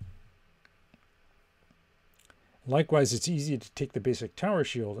 Likewise, it's easy to take the basic tower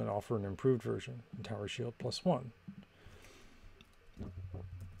shield and offer an improved version, tower shield +1.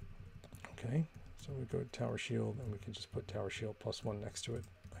 Okay, So we go to tower shield, and we can just put tower shield +1 next to it,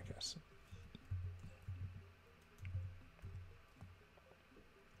 I guess.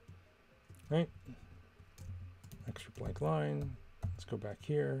 Right. Extra blank line. Let's go back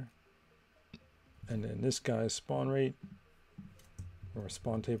here. And then this guy's spawn rate, or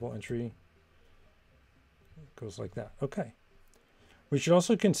spawn table entry, goes like that. Okay. We should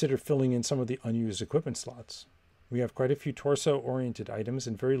also consider filling in some of the unused equipment slots. We have quite a few torso-oriented items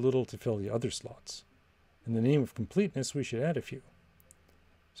and very little to fill the other slots. In the name of completeness, we should add a few.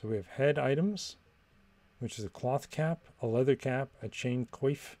 So we have head items, which is a cloth cap, a leather cap, a chain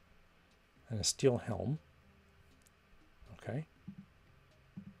coif, and a steel helm. Okay.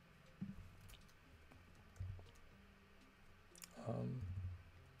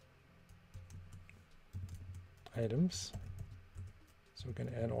 Items. So we're going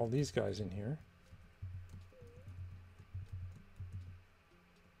to add all these guys in here.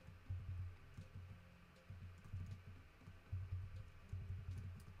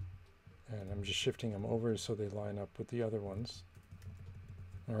 And I'm just shifting them over so they line up with the other ones.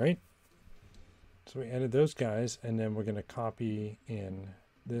 All right. So we added those guys, and then we're going to copy in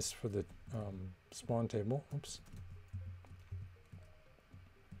this for the spawn table. Oops.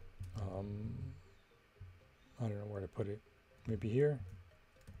 I don't know where to put it. Maybe here?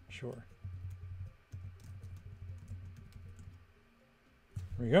 Sure.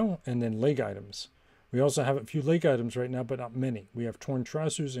 There we go. And then leg items. We also have a few leg items right now, but not many. We have torn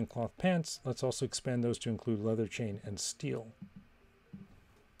trousers and cloth pants. Let's also expand those to include leather chain and steel.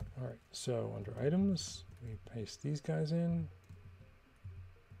 All right, so under items, we paste these guys in.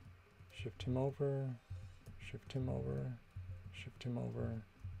 Shift him over, shift him over, shift him over.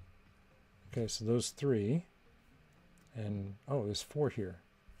 Okay, so those 3. And, oh, there's 4 here.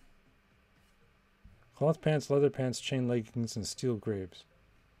 Cloth pants, leather pants, chain leggings, and steel graves.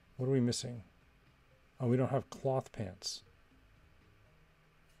 What are we missing? Oh, we don't have cloth pants.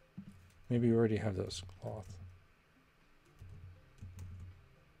 Maybe we already have those cloth.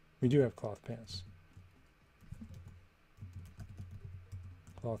 We do have cloth pants.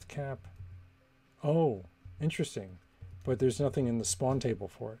 Cloth cap. Oh, interesting. But there's nothing in the spawn table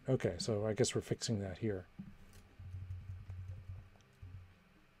for it. Okay, so I guess we're fixing that here.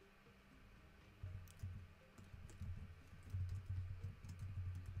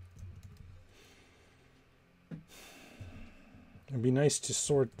 It'd be nice to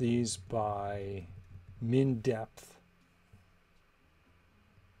sort these by min depth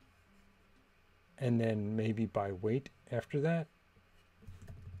and then maybe by weight after that.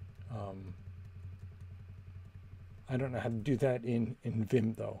 I don't know how to do that in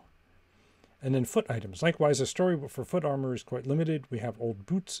Vim though. And then foot items. Likewise, a story for foot armor is quite limited. We have old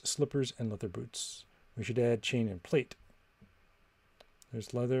boots, slippers, and leather boots. We should add chain and plate.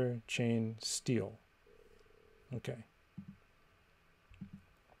 There's leather, chain, steel. Okay.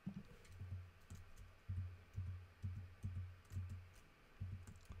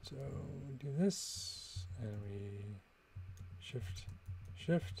 So we do this, and we shift,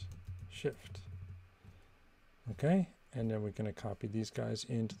 shift, shift. Okay, and then we're going to copy these guys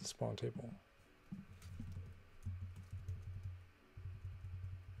into the spawn table.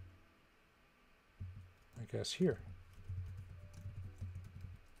 I guess here.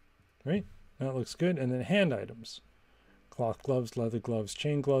 Right, that looks good. And then hand items. Cloth gloves, leather gloves,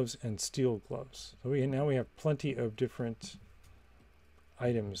 chain gloves, and steel gloves. So now we have plenty of different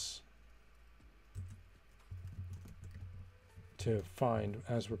items to find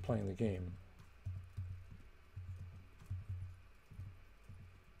as we're playing the game.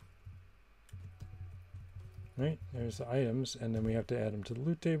 Right, there's the items, and then we have to add them to the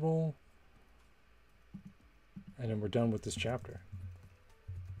loot table, and then we're done with this chapter.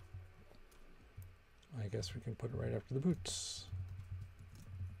 I guess we can put it right after the boots.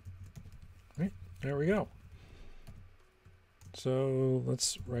 Right, there we go. So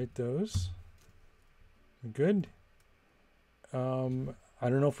let's write those. Good. I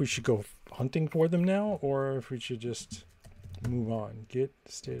don't know if we should go hunting for them now, or if we should just move on. Git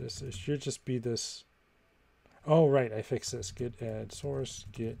status. It should just be this. Oh, right. I fixed this. Git add source.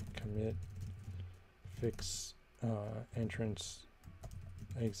 Git commit. Fix entrance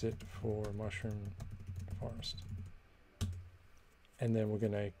exit for mushroom forest. And then we're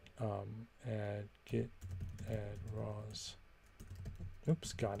going to add git add raws.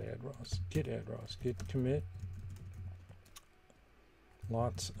 Oops, got add raws. Git add raws. Git commit.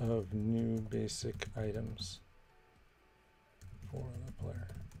 Lots of new basic items for the player.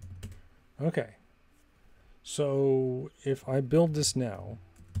 Okay. So if I build this now,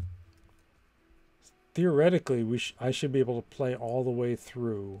 theoretically I should be able to play all the way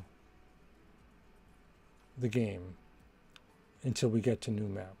through the game until we get to new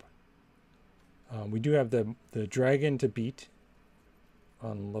map. We do have the dragon to beat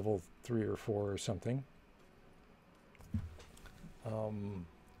on level 3 or 4 or something.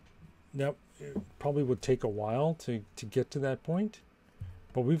 That probably would take a while to get to that point,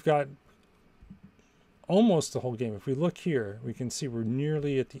 but we've got almost the whole game. If we look here, we can see we're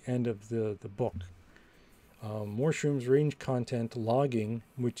nearly at the end of the book. More shrooms, range content, logging,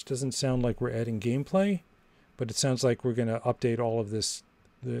 which doesn't sound like we're adding gameplay, but it sounds like we're going to update all of this,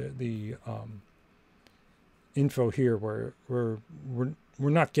 the info here, where we're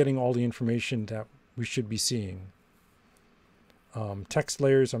not getting all the information that we should be seeing. Text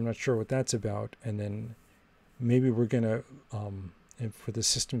layers, I'm not sure what that's about. And then maybe we're going to, for the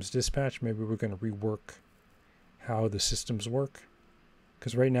systems dispatch, maybe we're going to rework how the systems work.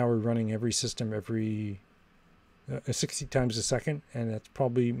 Because right now we're running every system 60 times a second. And that's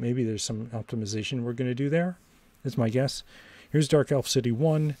probably, maybe there's some optimization we're going to do there. That's my guess. Here's Dark Elf City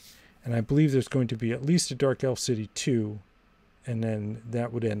 1. And I believe there's going to be at least a Dark Elf City 2. And then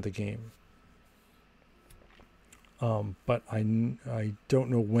that would end the game. But I don't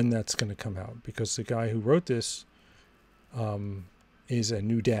know when that's going to come out, because the guy who wrote this is a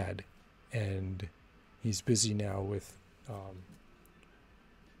new dad, and he's busy now with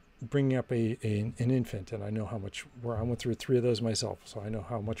bringing up an infant, and I know how much work. I went through 3 of those myself, so I know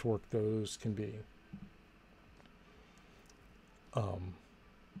how much work those can be.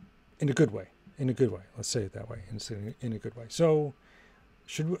 In a good way. Let's say it that way. In a good way. So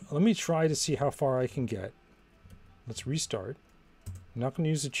let me try to see how far I can get. Let's restart. I'm not going to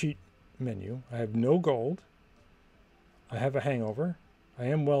use the cheat menu. I have no gold. I have a hangover. I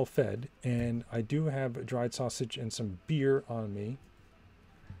am well fed, and I do have a dried sausage and some beer on me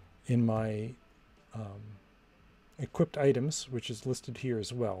in my equipped items, which is listed here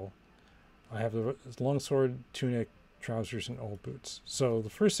as well. I have the longsword, tunic, trousers, and old boots. So the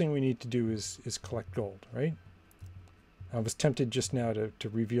first thing we need to do is collect gold, right? I was tempted just now to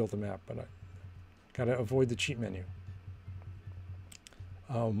reveal the map, but I got to avoid the cheat menu.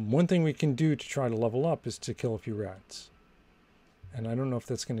 One thing we can do to try to level up is to kill a few rats. And I don't know if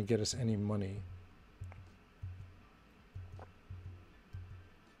that's going to get us any money.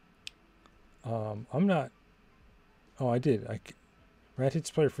 I'm not... Oh, I did. Rat hits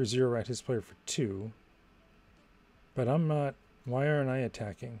player for 0, rat hits player for 2. But I'm not... Why aren't I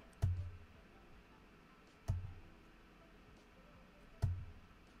attacking?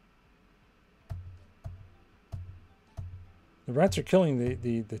 The rats are killing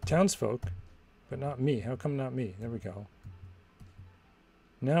the townsfolk, but not me. How come not me? There we go.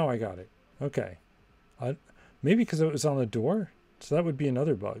 Now I got it. Okay. Maybe because it was on the door? So that would be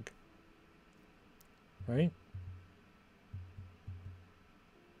another bug. Right?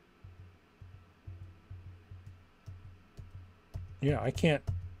 Yeah, I can't...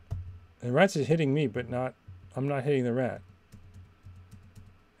 The rat's is hitting me, but not... I'm not hitting the rat.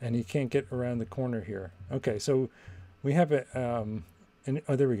 And he can't get around the corner here. Okay, so... We have it, oh,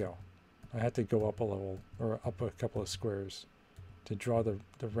 there we go. I had to go up a level, or up a couple of squares to draw the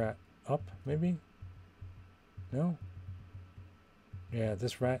rat up, maybe? No? Yeah,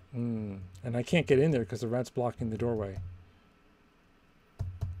 this rat, and I can't get in there because the rat's blocking the doorway.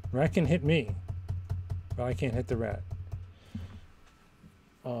 Rat can hit me, but I can't hit the rat.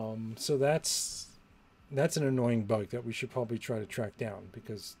 So that's an annoying bug that we should probably try to track down,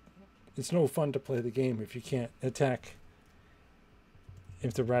 because it's no fun to play the game if you can't attack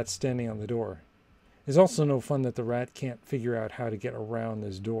if the rat's standing on the door. It's also no fun that the rat can't figure out how to get around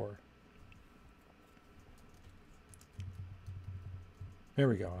this door. There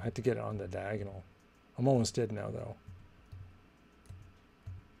we go. I had to get it on the diagonal. I'm almost dead now, though.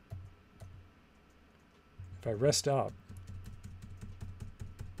 If I rest up,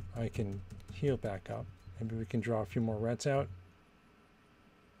 I can heal back up. Maybe we can draw a few more rats out.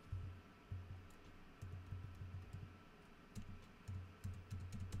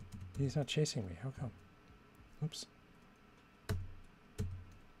 He's not chasing me. How come? Oops.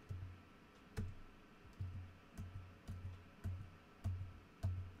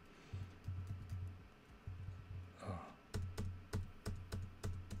 Oh.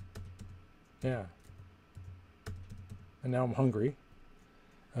 Yeah. And now I'm hungry.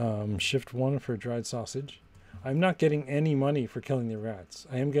 Shift 1 for dried sausage. I'm not getting any money for killing the rats.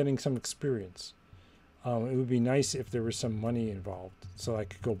 I am getting some experience. It would be nice if there was some money involved so I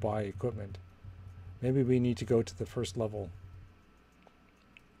could go buy equipment. Maybe we need to go to the first level.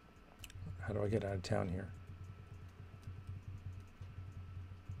 How do I get out of town here?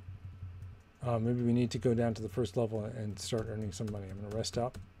 Maybe we need to go down to the first level and start earning some money. I'm going to rest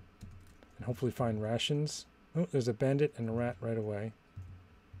up. and hopefully find rations. Oh, there's a bandit and a rat right away.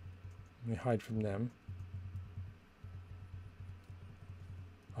 Let me hide from them.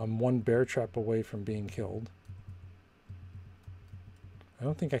 I'm one bear trap away from being killed. I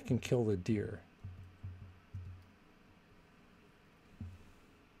don't think I can kill the deer.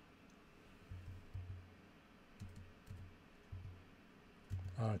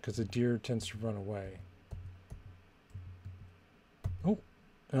 Because the deer tends to run away. Oh,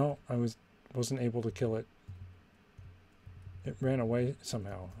 no, I wasn't able to kill it. It ran away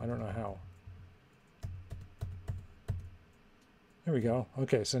somehow. I don't know how. There we go.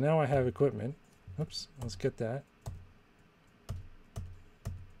 Okay, so now I have equipment. Oops, let's get that.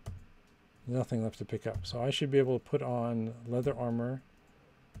 Nothing left to pick up. So I should be able to put on leather armor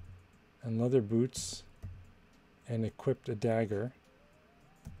and leather boots and equip a dagger.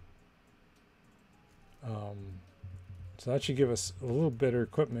 So that should give us a little better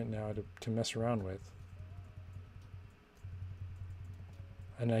equipment now to mess around with.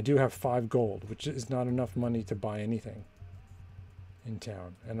 And I do have 5 gold, which is not enough money to buy anything in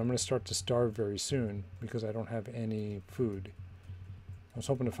town. And I'm going to start to starve very soon because I don't have any food. I was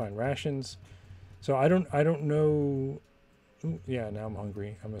hoping to find rations. So I don't know. Ooh, yeah, now I'm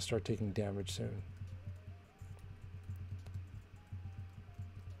hungry. I'm going to start taking damage soon.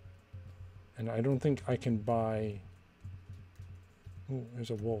 And I don't think I can buy... Ooh, there's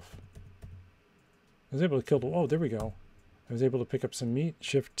a wolf. I was able to kill the... Oh, there we go. I was able to pick up some meat.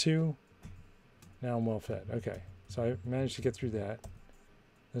 Shift 2. Now I'm well fed. Okay. So I managed to get through that.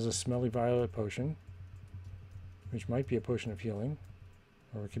 There's a smelly violet potion, which might be a potion of healing,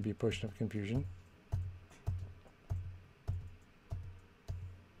 or it could be a potion of confusion.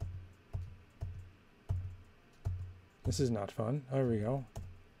 This is not fun. There we go.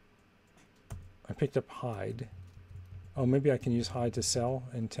 I picked up hide. Oh, maybe I can use hide to sell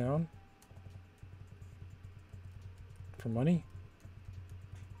in town for money.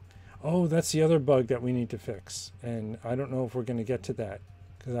 Oh, that's the other bug that we need to fix. And I don't know if we're going to get to that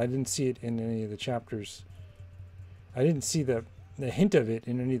because I didn't see it in any of the chapters. I didn't see the hint of it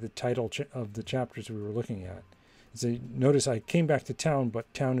in any of the title of the chapters we were looking at. So notice I came back to town,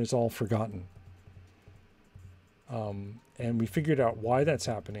 but town is all forgotten. And we figured out why that's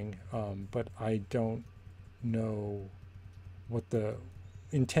happening, but I don't know what the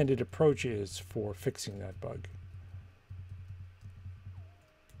intended approach is for fixing that bug.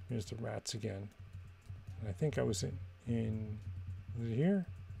 Here's the rats again. And I think I was in was it here?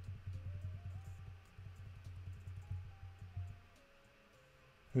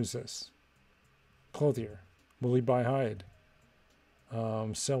 Who's this? Clothier. Will he buy hide?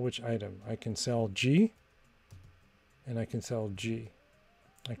 Sell which item? I can sell G. And I can sell G.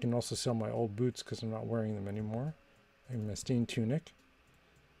 I can also sell my old boots because I'm not wearing them anymore. And my stained tunic.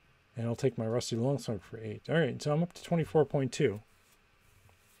 And I'll take my rusty longsword for 8. Alright, so I'm up to 24.2.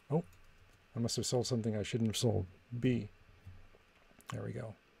 Oh, I must have sold something I shouldn't have sold. B. There we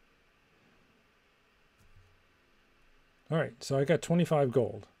go. Alright, so I got 25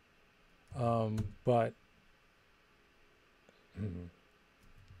 gold. But...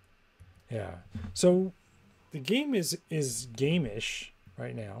 yeah. So... the game is game-ish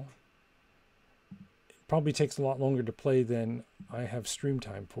right now. It probably takes a lot longer to play than I have stream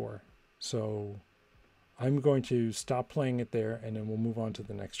time for. So I'm going to stop playing it there and then we'll move on to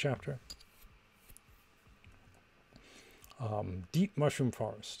the next chapter. Deep Mushroom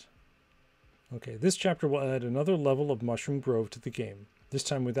Forest. Okay, this chapter will add another level of Mushroom Grove to the game, this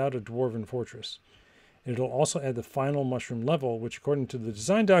time without a Dwarven Fortress. It'll also add the final mushroom level, which according to the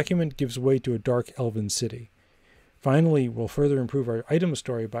design document gives way to a dark elven city. Finally, we'll further improve our item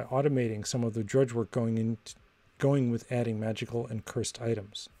story by automating some of the drudge work going with adding magical and cursed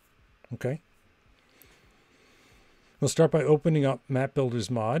items. Okay? We'll start by opening up Map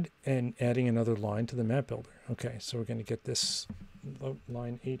Builder's mod and adding another line to the map builder. Okay, so we're going to get this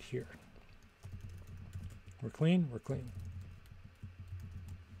line 8 here. We're clean? We're clean.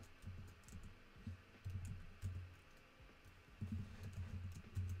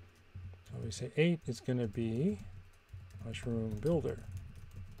 So we say 8 is going to be Mushroom Builder.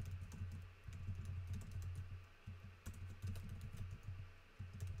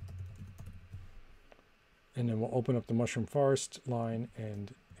 And then we'll open up the Mushroom Forest line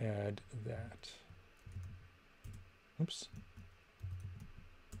and add that. Oops.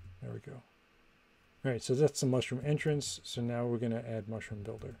 There we go. All right, so that's the mushroom entrance. So now we're going to add Mushroom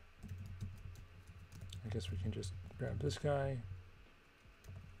Builder. I guess we can just grab this guy,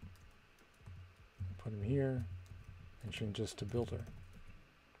 put him here, and change this to Builder.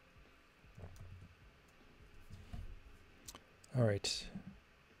 All right.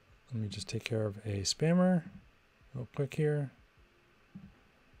 Let me just take care of a spammer real quick here.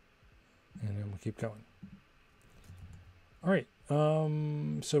 And then we'll keep going. All right.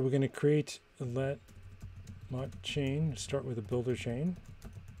 So we're going to create a let chain. Start with a builder chain.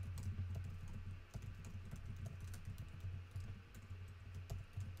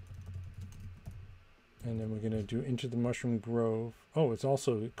 And then we're going to do Into the Mushroom Grove. Oh, it's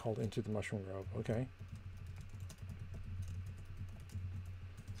also called Into the Mushroom Grove. Okay.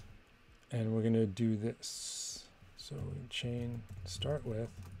 And we're going to do this. So chain start with.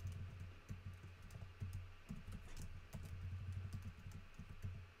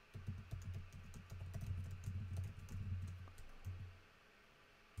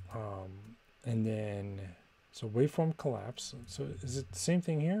 And then, so waveform collapse. So is it the same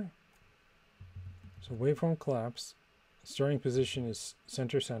thing here? So waveform collapse. Starting position is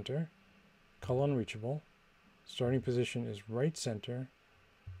center, center. Cull unreachable. Starting position is right center.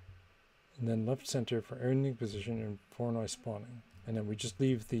 And then left center for ending position and for noise spawning. And then we just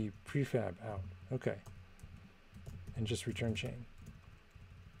leave the prefab out. Okay. And just return chain.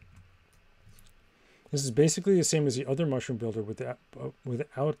 This is basically the same as the other mushroom builder without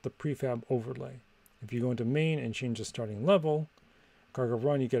the prefab overlay. If you go into main and change the starting level, cargo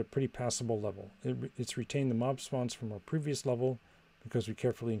run, you get a pretty passable level. It's retained the mob spawns from our previous level because we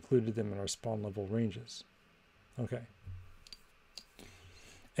carefully included them in our spawn level ranges. Okay.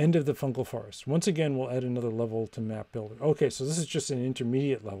 End of the fungal forest. Once again, we'll add another level to map builder. Okay, so this is just an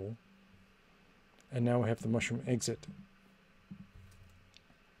intermediate level. And now we have the mushroom exit.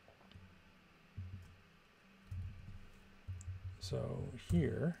 So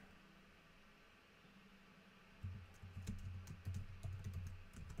here,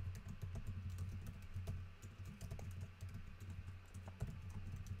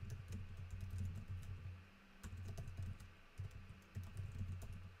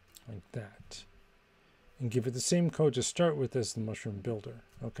 like that, and give it the same code to start with as the mushroom builder.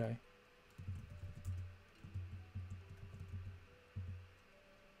 Okay.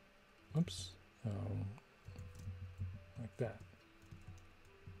 Oops. Like that.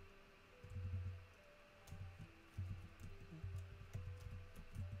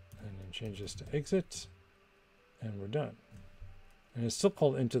 And then change this to exit, and we're done. And it's still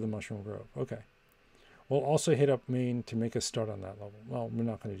called Into the Mushroom Grove. Okay. We'll also hit up main to make us start on that level. Well, we're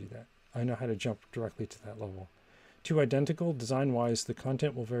not going to do that. I know how to jump directly to that level. Two identical, design-wise, the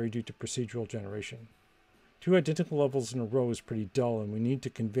content will vary due to procedural generation. Two identical levels in a row is pretty dull, and we need to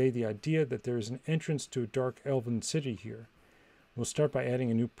convey the idea that there is an entrance to a dark elven city here. We'll start by adding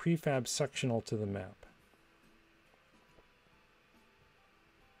a new prefab sectional to the map.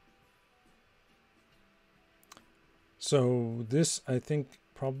 So this, I think,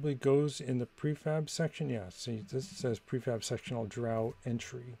 probably goes in the prefab section. Yeah, see, this says prefab sectional drow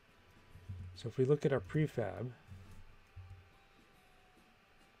entry. So if we look at our prefab,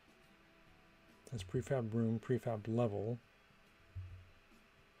 that's prefab room, prefab level.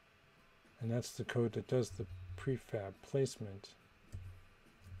 And that's the code that does the prefab placement.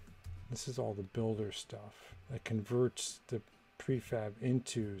 This is all the builder stuff that converts the prefab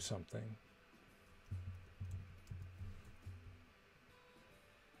into something.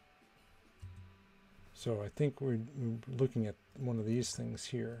 So I think we're looking at one of these things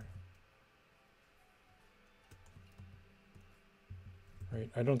here. Right,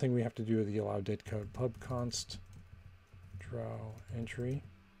 I don't think we have to do the allow dead code. Pub const drow entry.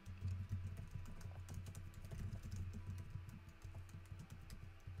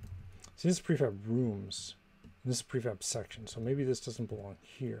 See, this is prefab rooms. This is prefab section, so maybe this doesn't belong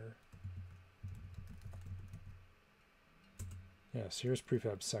here. Yes, here's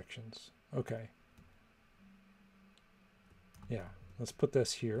prefab sections. Okay. Yeah, let's put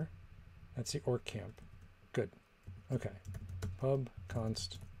this here. That's the orc camp. Good. Okay. Pub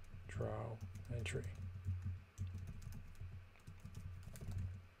const drow entry.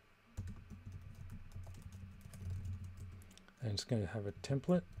 And it's going to have a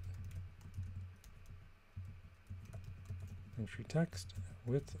template. Entry text,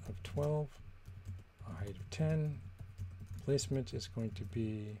 width of 12, a height of 10. Placement is going to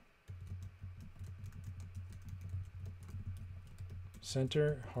be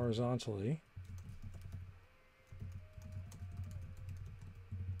center horizontally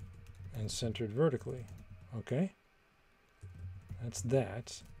and centered vertically. Okay, that's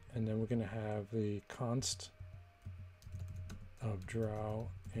that. And then we're going to have the const of drow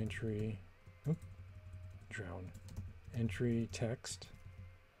entry, entry text,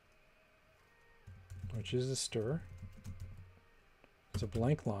 which is a stir. It's a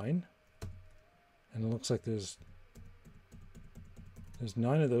blank line, and it looks like there's There's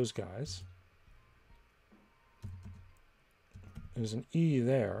 9 of those guys. There's an E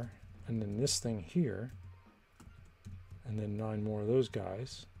there, and then this thing here, and then 9 more of those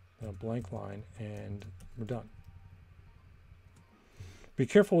guys, then a blank line, and we're done. Be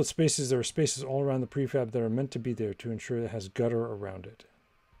careful with spaces. There are spaces all around the prefab that are meant to be there to ensure it has gutter around it.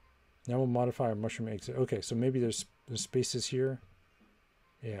 Now we'll modify our mushroom exit. Okay, so maybe there's spaces here.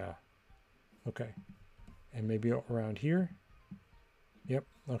 Yeah. Okay. And maybe around here. Yep.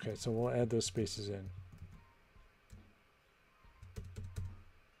 Okay, so we'll add those spaces in.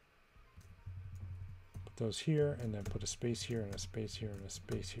 Put those here, and then put a space here, and a space here, and a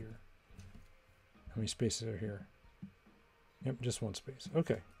space here. How many spaces are here? Yep, just 1 space.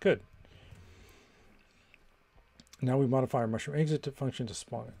 Okay, good. Now we modify our mushroom exit function to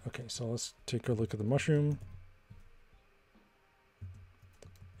spawn it. Okay, so let's take a look at the mushroom.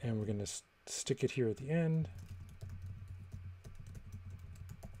 And we're going to stick it here at the end.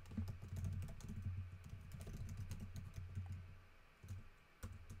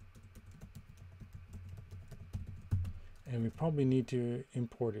 And we probably need to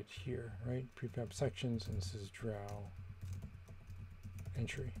import it here, right? Prefab sections, and this is drow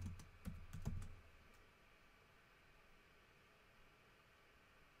entry.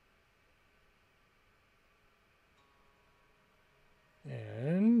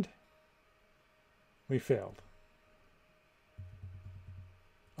 And we failed.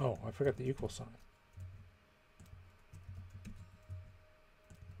 Oh, I forgot the equal sign.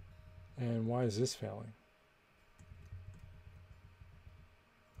 And why is this failing?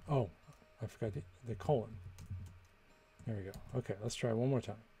 Oh, I forgot the colon. There we go. Okay, let's try one more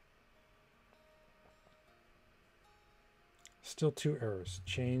time. Still 2 errors.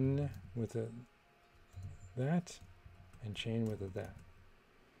 Chain with a that, and chain with a that.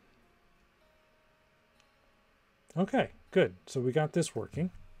 Okay, good. So we got this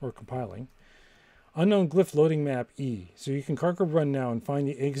working, or compiling. Unknown glyph loading map E. So you can cargo run now and find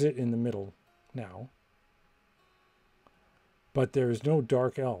the exit in the middle now. But there is no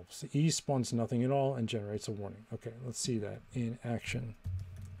dark elves. The E spawns nothing at all and generates a warning. Okay, let's see that in action.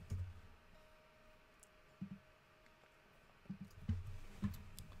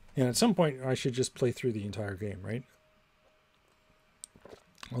 And at some point, I should just play through the entire game, right?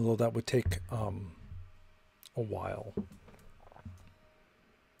 Although that would take a while.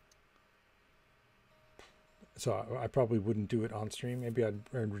 So I probably wouldn't do it on stream. Maybe I'd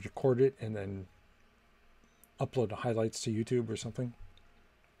record it and then upload the highlights to YouTube or something.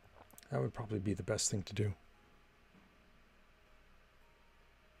 That would probably be the best thing to do.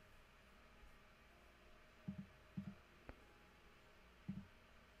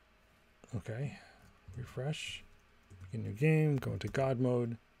 Okay, refresh, begin new game, go into God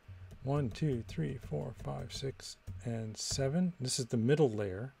mode. 1, 2, 3, 4, 5, 6, and 7. This is the middle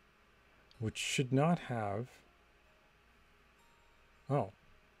layer, which should not have. Oh,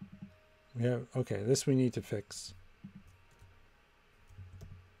 we have. Okay, this we need to fix.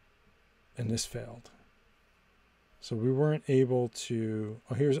 And this failed. So we weren't able to.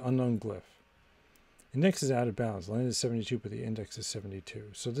 Oh, here's unknown glyph. Index is out of bounds. Land is 72, but the index is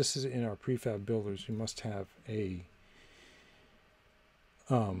 72. So this is in our prefab builders. We must have an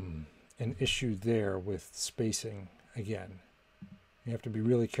issue there with spacing again. You have to be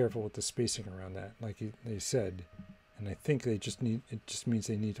really careful with the spacing around that, like they said. And I think they just need, it just means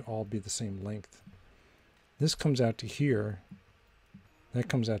they need to all be the same length. This comes out to here, that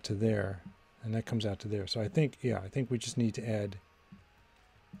comes out to there, and that comes out to there. So I think, yeah, I think we just need to add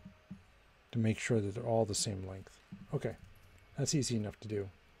to make sure that they're all the same length. Okay, that's easy enough to do.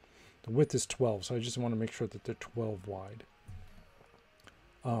 The width is 12, so I just want to make sure that they're 12 wide.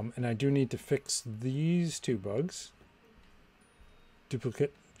 And I do need to fix these 2 bugs.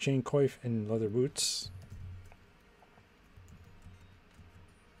 Duplicate chain coif and leather boots.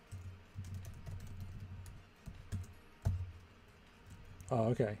 Oh,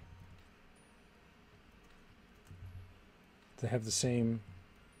 okay. They have the same.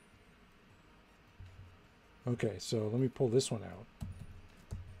 Okay, so let me pull this one out.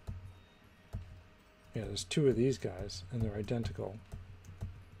 Yeah, there's 2 of these guys, and they're identical.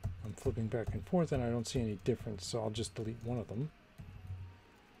 I'm flipping back and forth, and I don't see any difference, so I'll just delete one of them.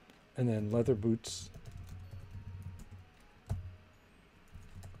 And then leather boots.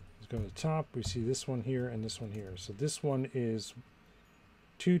 Let's go to the top. We see this one here and this one here. So this one is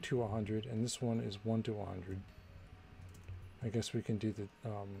 2 to 100, and this one is 1 to 100. I guess we can do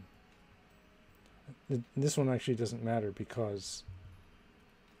this one actually doesn't matter because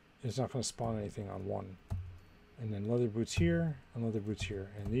it's not going to spawn anything on 1. And then leather boots here and leather boots here.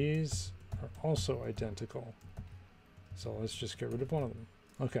 And these are also identical. So let's just get rid of one of them.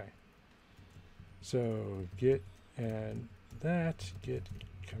 Okay. So git add that, git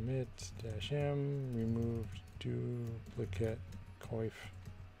commit -m, remove duplicate coif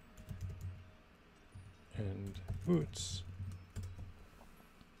and boots.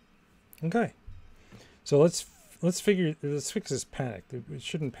 Okay. So let's fix this panic. It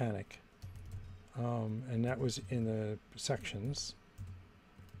shouldn't panic. And that was in the sections,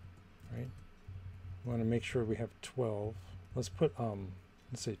 right? We want to make sure we have 12. Let's put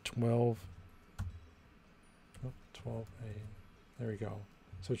let's say 12. Oh, 12A. There we go.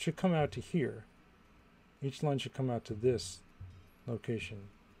 So it should come out to here. Each line should come out to this location.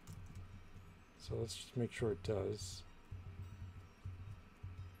 So let's just make sure it does.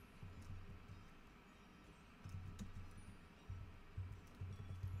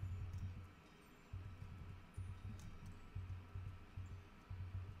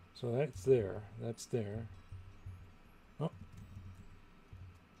 So that's there. That's there. Oh.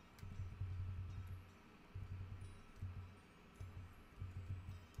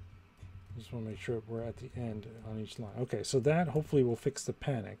 Just want to make sure we're at the end on each line. Okay, so that hopefully will fix the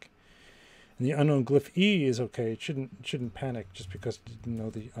panic. And the unknown glyph E is okay. It shouldn't panic just because it didn't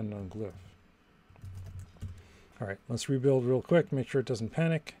know the unknown glyph. All right, let's rebuild real quick. Make sure it doesn't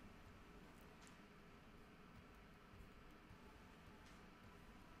panic.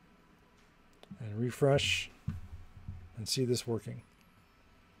 And refresh and see this working.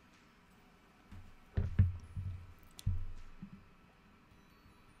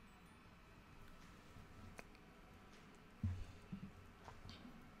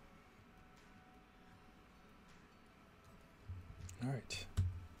 All right,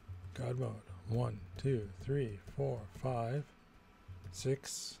 God mode. 1, 2, 3, 4, 5,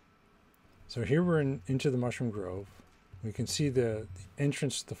 6. So here we're into the Mushroom Grove. We can see the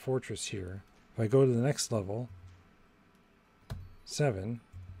entrance to the fortress here. If I go to the next level, 7.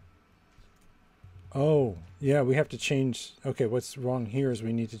 Oh, yeah, we have to change. Okay, what's wrong here is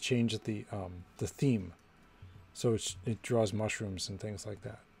we need to change the theme, so it draws mushrooms and things like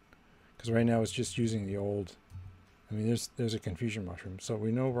that. Because right now it's just using the old. I mean, there's a confusion mushroom, so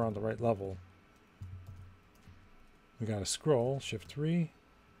we know we're on the right level. We got to scroll, Shift 3.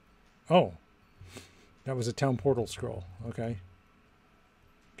 Oh, that was a town portal scroll. Okay,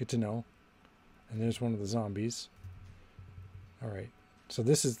 good to know. And there's one of the zombies. All right, so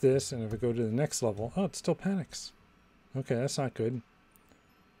this is this, and if I go to the next level, oh, it still panics. Okay, that's not good.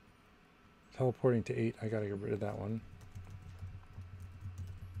 Teleporting to 8, I gotta get rid of that one.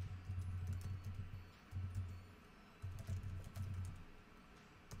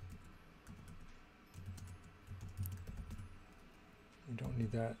 We don't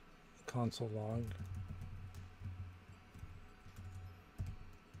need that console log.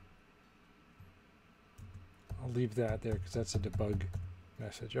 I'll leave that there because that's a debug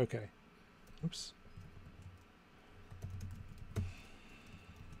message. Okay. Oops.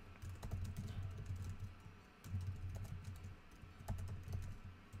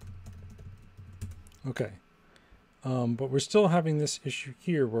 Okay. But we're still having this issue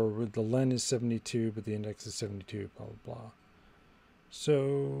here where the len is 72, but the index is 72, blah, blah, blah.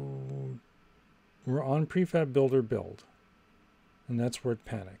 So we're on prefab builder build, and that's where it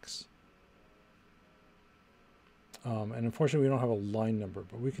panics. And unfortunately, we don't have a line number,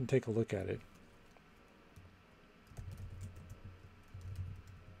 but we can take a look at it.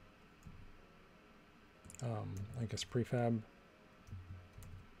 I guess prefab.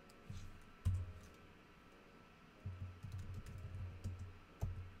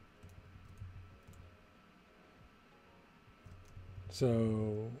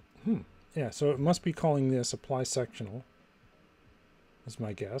 So, yeah, so it must be calling this apply sectional, is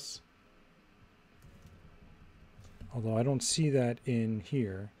my guess. Although I don't see that in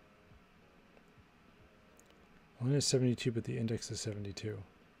here. One is 72, but the index is 72.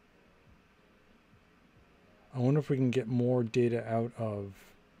 I wonder if we can get more data out of...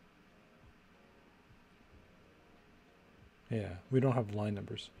 Yeah, we don't have line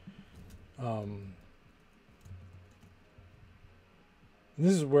numbers.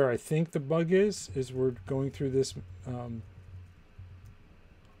 This is where I think the bug is we're going through this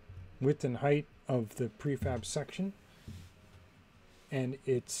width and height of the prefab section, and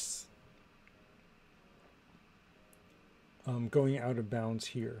it's going out of bounds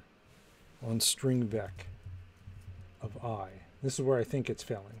here on string vec of I. This is where I think it's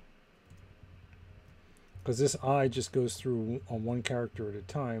failing, because this I just goes through on one character at a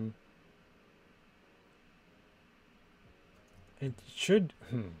time. It should,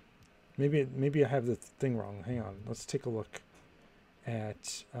 maybe I have the thing wrong. Hang on, let's take a look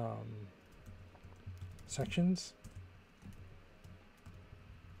at sections.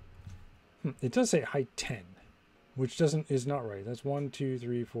 It does say height 10, which is not right. That's 1, 2,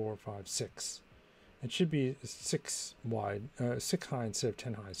 3, 4, 5, 6. It should be 6 wide, 6 high instead of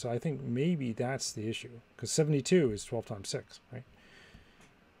 10 high. So I think maybe that's the issue, because 72 is 12 times 6, right?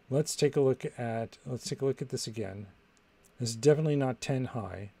 Let's take a look at this again. This is definitely not 10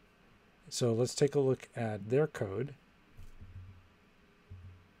 high. So let's take a look at their code.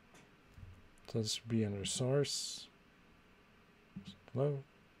 So this would be under source. Hello,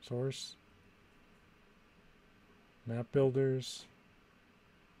 source. Map builders.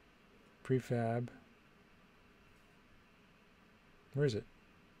 Prefab. Where is it?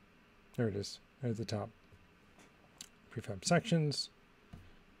 There it is, right at the top. Prefab sections.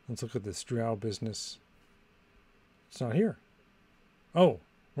 Let's look at this Drow business. It's not here. Oh,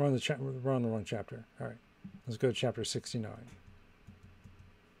 we're on the wrong chapter. All right, let's go to chapter 69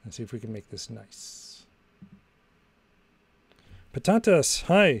 and see if we can make this nice. Patatas,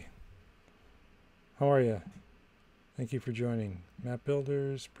 hi. How are you? Thank you for joining. Map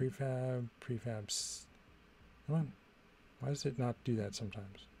builders, prefabs. Come on. Why does it not do that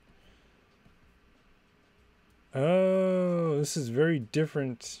sometimes? Oh, this is very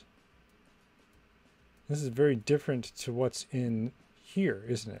different. This is very different to what's in here,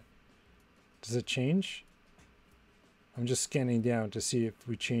 isn't it? Does it change? I'm just scanning down to see if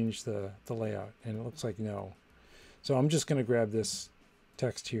we change the layout, and it looks like no. So I'm just going to grab this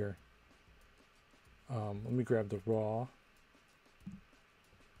text here. Let me grab the raw.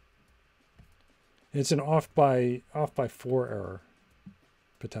 It's an off by 4 error,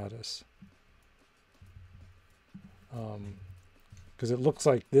 Patatas. Because it looks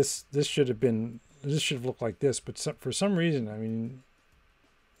like this should have looked like this, but for some reason, I mean,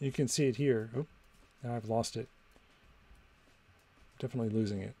 you can see it here. Oh, now I've lost it. Definitely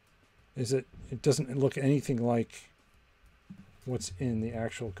losing it. It doesn't look anything like what's in the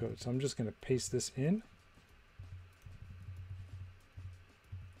actual code. So I'm just going to paste this in.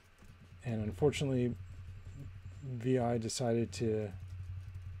 And unfortunately, VI decided to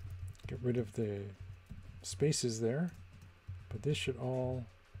get rid of the spaces there. But this should all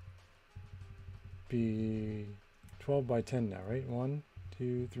be 12 by 10 now, right? 1,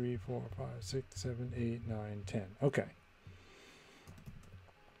 2, 3, 4, 5, 6, 7, 8, 9, 10. Okay.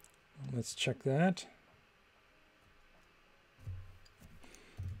 Let's check that.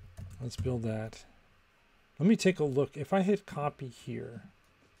 Let's build that. Let me take a look. If I hit copy here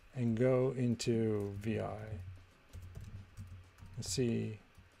and go into VI, let's see.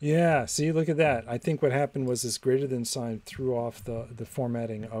 Yeah, see, look at that. I think what happened was this greater than sign threw off the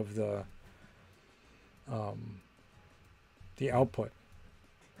formatting of the output.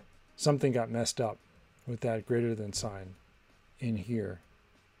 Something got messed up with that greater than sign in here.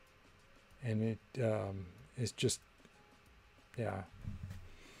 And it is just, yeah.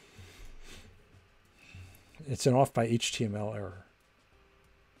 It's an off by HTML error.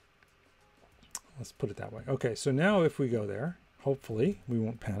 Let's put it that way. Okay, so now if we go there, hopefully we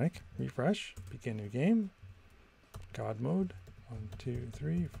won't panic. Refresh, begin new game. God mode. 1, 2,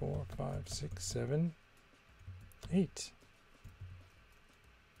 3, 4, 5, 6, 7, 8.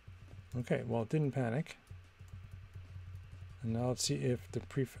 Okay, well, it didn't panic. And now let's see if the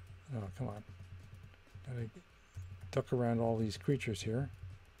oh, come on. Gotta duck around all these creatures here.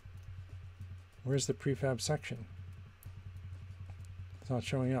 Where's the prefab section? It's not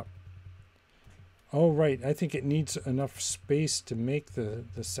showing up. Oh, right. I think it needs enough space to make the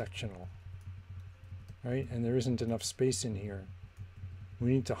sectional. Right? And there isn't enough space in here.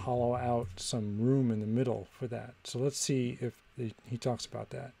 We need to hollow out some room in the middle for that. So let's see if he talks about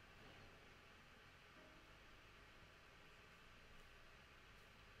that.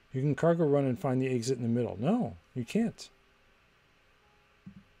 You can cargo run and find the exit in the middle. No, you can't.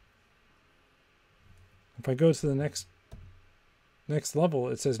 If I go to the next level,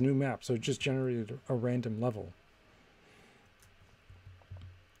 it says new map, so it just generated a random level.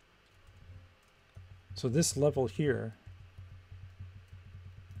 So this level here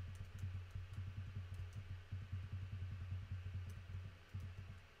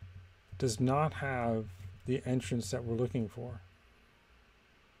does not have the entrance that we're looking for,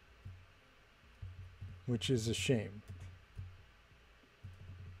 which is a shame.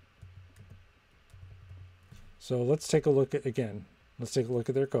 So let's take a look at, again, let's take a look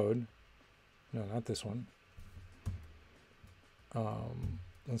at their code. No, not this one.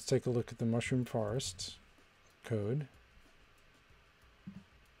 Let's take a look at the Mushroom Forest code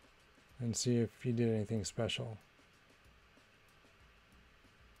and see if he did anything special.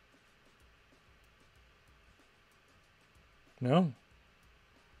 No?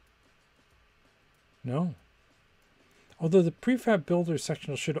 No? Although the prefab builder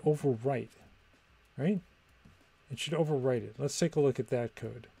sectional should overwrite, right? It should overwrite it. Let's take a look at that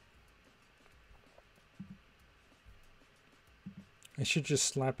code. I should just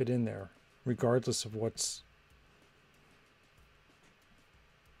slap it in there, regardless of what's...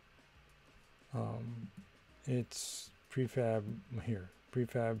 it's prefab here.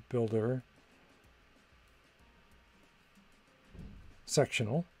 Prefab builder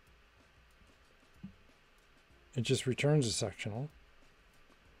sectional. It just returns a sectional,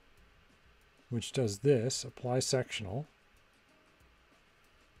 which does this, apply sectional,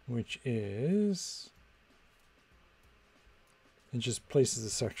 which is, it just places the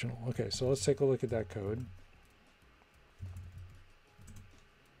sectional. Okay, so let's take a look at that code.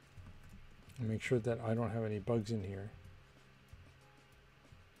 And make sure that I don't have any bugs in here.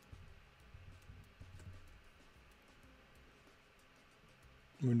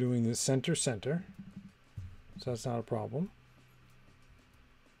 We're doing the center, so that's not a problem.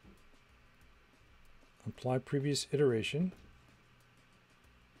 Apply previous iteration.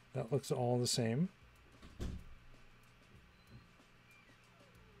 That looks all the same.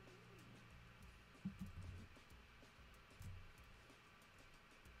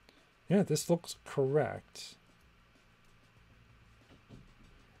 Yeah, this looks correct.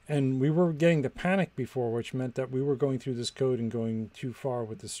 And we were getting the panic before, which meant that we were going through this code and going too far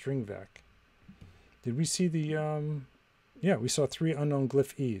with the string vec. Did we see the, yeah, we saw 3 unknown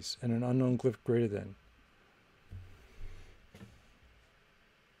glyph E's and an unknown glyph greater than.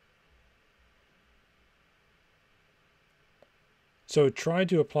 So it tried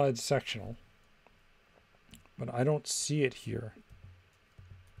to apply the sectional, but I don't see it here.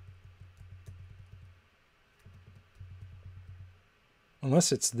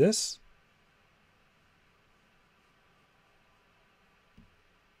 Unless it's this.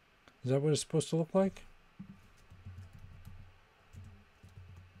 Is that what it's supposed to look like?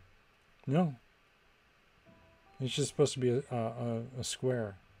 No. It's just supposed to be a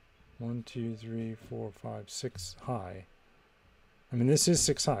square. 1, 2, 3, 4, 5, 6 high. I mean, this is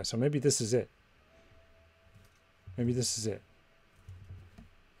 6 high, so maybe this is it. Maybe this is it.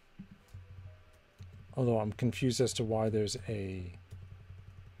 Although I'm confused as to why there's a...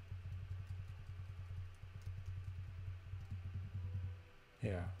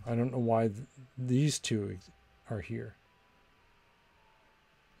 Yeah, I don't know why these two are here.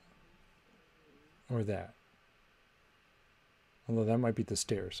 Or that. Although that might be the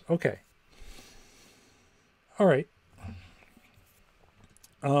stairs. Okay. All right.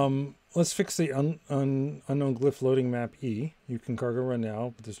 Let's fix the unknown glyph loading map E. You can cargo run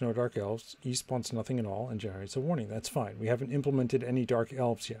now, but there's no dark elves. E spawns nothing at all and generates a warning. That's fine. We haven't implemented any dark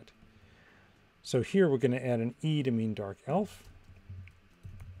elves yet. So here we're going to add an E to mean dark elf.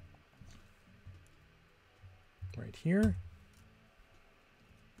 Right here.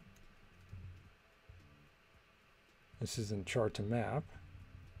 This is in chart to map.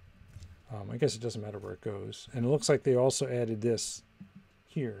 I guess it doesn't matter where it goes. And it looks like they also added this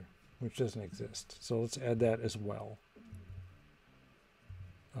here, which doesn't exist. So let's add that as well.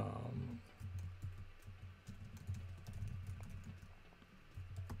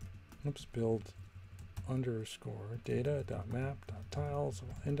 Oops, build underscore data dot map dot tiles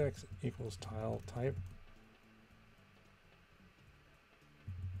index equals tile type.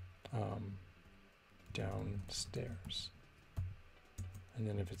 Downstairs. And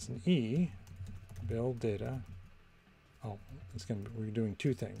then if it's an E, build data. Oh, it's going to be, we're doing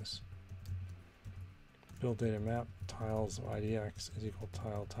two things. Build data map tiles of IDX is equal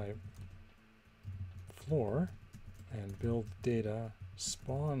tile type floor, and build data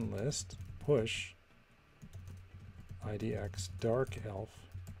spawn list push IDX dark elf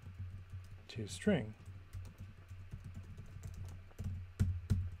to string.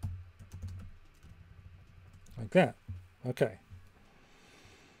 Like that. Okay.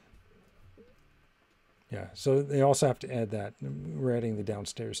 Yeah, so they also have to add that. We're adding the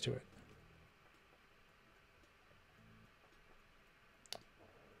downstairs to it.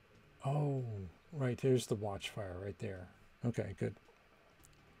 Oh, right, there's the watchfire right there. Okay, good.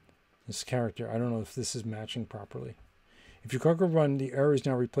 This character, I don't know if this is matching properly. If your cargo run, the error is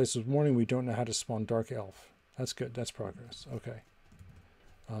now replaced with warning. We don't know how to spawn dark elf. That's good. That's progress. Okay.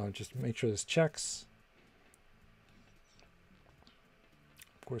 Just make sure this checks.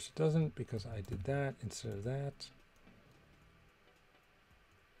 Of course it doesn't because I did that instead of that.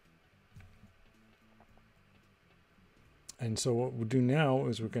 And so what we'll do now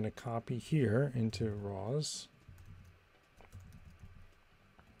is we're going to copy here into raws.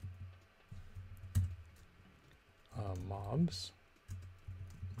 Mobs.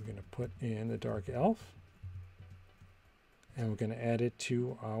 We're going to put in the dark elf. And we're going to add it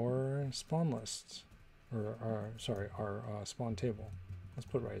to our spawn list, or our spawn table. Let's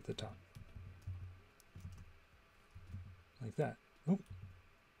put it right at the top, like that. Oh.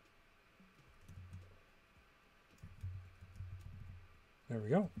 There we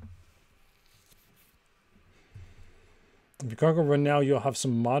go. If you cargo run now, you'll have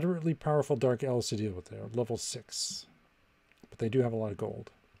some moderately powerful dark elves to deal with. They're level 6, but they do have a lot of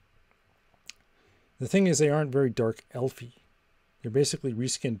gold. The thing is, they aren't very dark elfy. They're basically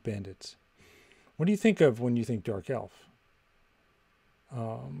reskinned bandits. What do you think of when you think dark elf?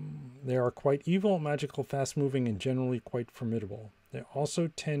 They are quite evil, magical, fast-moving, and generally quite formidable. They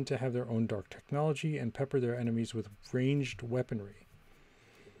also tend to have their own dark technology and pepper their enemies with ranged weaponry.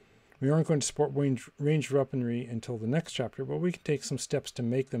 We aren't going to support ranged weaponry until the next chapter, but we can take some steps to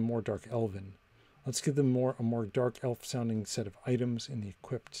make them more dark elven. Let's give them a more dark elf sounding set of items in the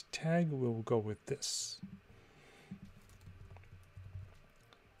equipped tag. We'll go with this.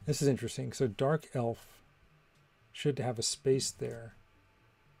 This is interesting. So dark elf should have a space there.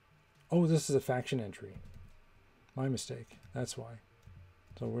 Oh, this is a faction entry. My mistake. That's why.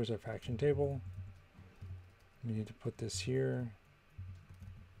 So where's our faction table? We need to put this here.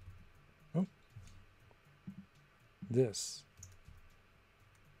 Oh. This.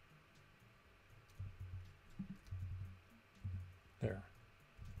 There.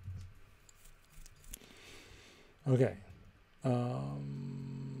 Okay.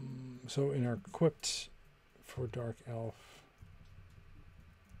 So in our equipped for dark elf,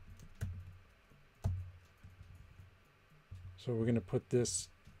 so we're going to put this,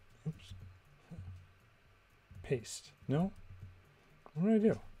 oops, paste. No? What did I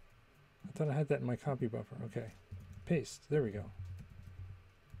do? I thought I had that in my copy buffer. Okay. Paste. There we go.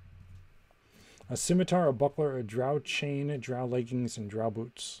 A scimitar, a buckler, a drow chain, drow leggings, and drow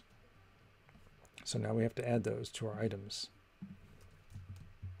boots. So now we have to add those to our items.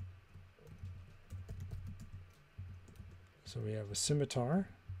 So we have a scimitar,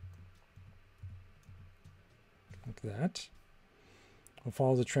 like that. We'll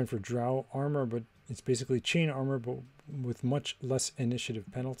follow the trend for drow armor, but it's basically chain armor, but with much less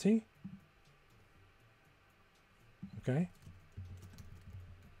initiative penalty. Okay.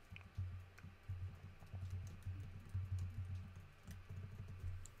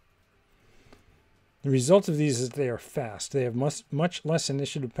 The result of these is they are fast. They have much less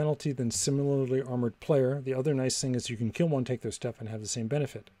initiative penalty than similarly armored player. The other nice thing is you can kill one, take their stuff, and have the same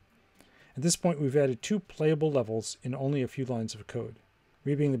benefit. At this point, we've added 2 playable levels in only a few lines of code,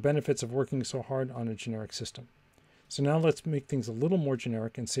 reaping the benefits of working so hard on a generic system. So now let's make things a little more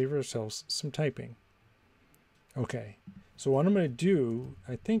generic and save ourselves some typing. Okay, so what I'm going to do,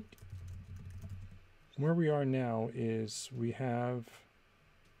 I think where we are now is we have...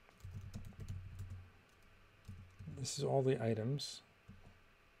 This is all the items,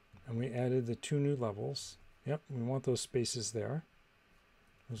 and we added the 2 new levels. Yep, we want those spaces there.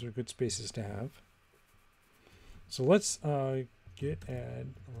 Those are good spaces to have. So let's git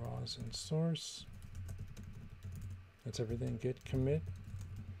add raws and source. That's everything. Git commit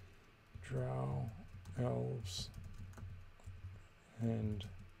drow elves and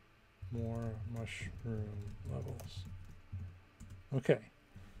more mushroom levels. Okay,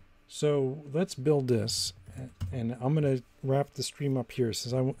 so let's build this. And I'm going to wrap the stream up here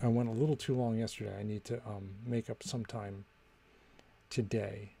since I went a little too long yesterday. I need to make up some time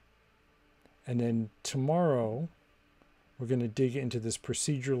today. And then tomorrow, we're going to dig into this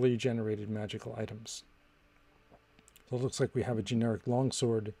procedurally generated magical items. So it looks like we have a generic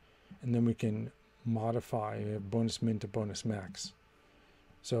longsword, and then we can modify bonus min to bonus max.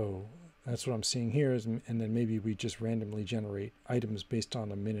 So that's what I'm seeing here, and then maybe we just randomly generate items based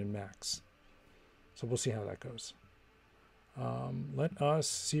on a min and max. So we'll see how that goes. Let us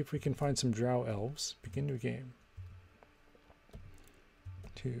see if we can find some drow elves. Begin new game.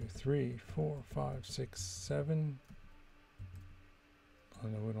 2, 3, 4, 5, 6, 7. Oh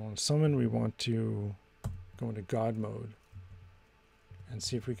no, we don't want to summon. We want to go into God mode and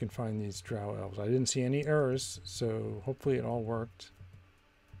see if we can find these drow elves. I didn't see any errors, so hopefully it all worked.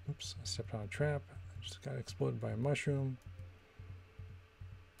 Oops, I stepped on a trap. I just got exploded by a mushroom.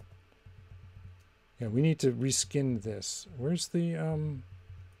 Yeah, we need to reskin this. Where's the I'm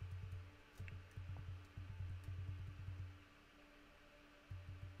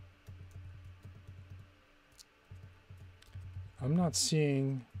not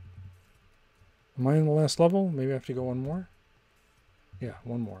seeing. Am I in the last level? Maybe I have to go one more? Yeah,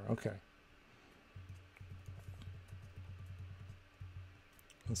 one more. Okay.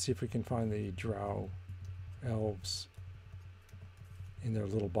 Let's see if we can find the drow elves in their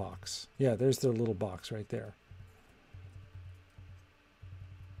little box. Yeah, there's their little box right there.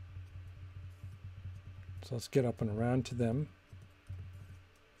 So let's get up and around to them.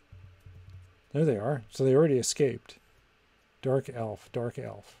 There they are. So they already escaped. Dark elf, dark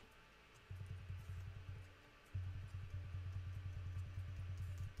elf.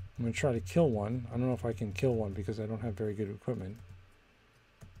 I'm going to try to kill one. I don't know if I can kill one because I don't have very good equipment.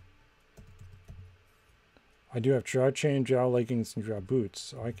 I do have drow chain, drow leggings, and drow boots,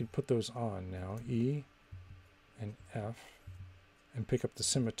 so I could put those on now. E and F, and pick up the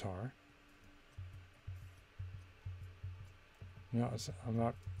scimitar. No,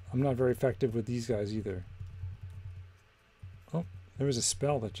 I'm not very effective with these guys either. Oh, there was a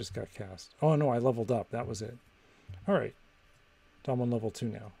spell that just got cast. Oh no, I leveled up. That was it. All right, so I'm on level 2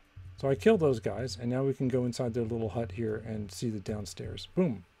 now. So I killed those guys, and now we can go inside their little hut here and see the downstairs.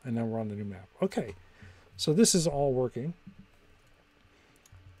 Boom, and now we're on the new map. Okay, so this is all working.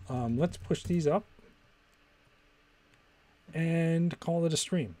 Let's push these up and call it a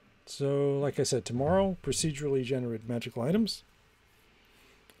stream. So like I said, tomorrow, procedurally generate magical items.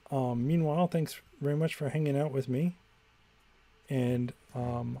 Meanwhile, thanks very much for hanging out with me, and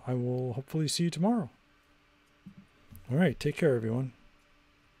I will hopefully see you tomorrow. All right, take care, everyone.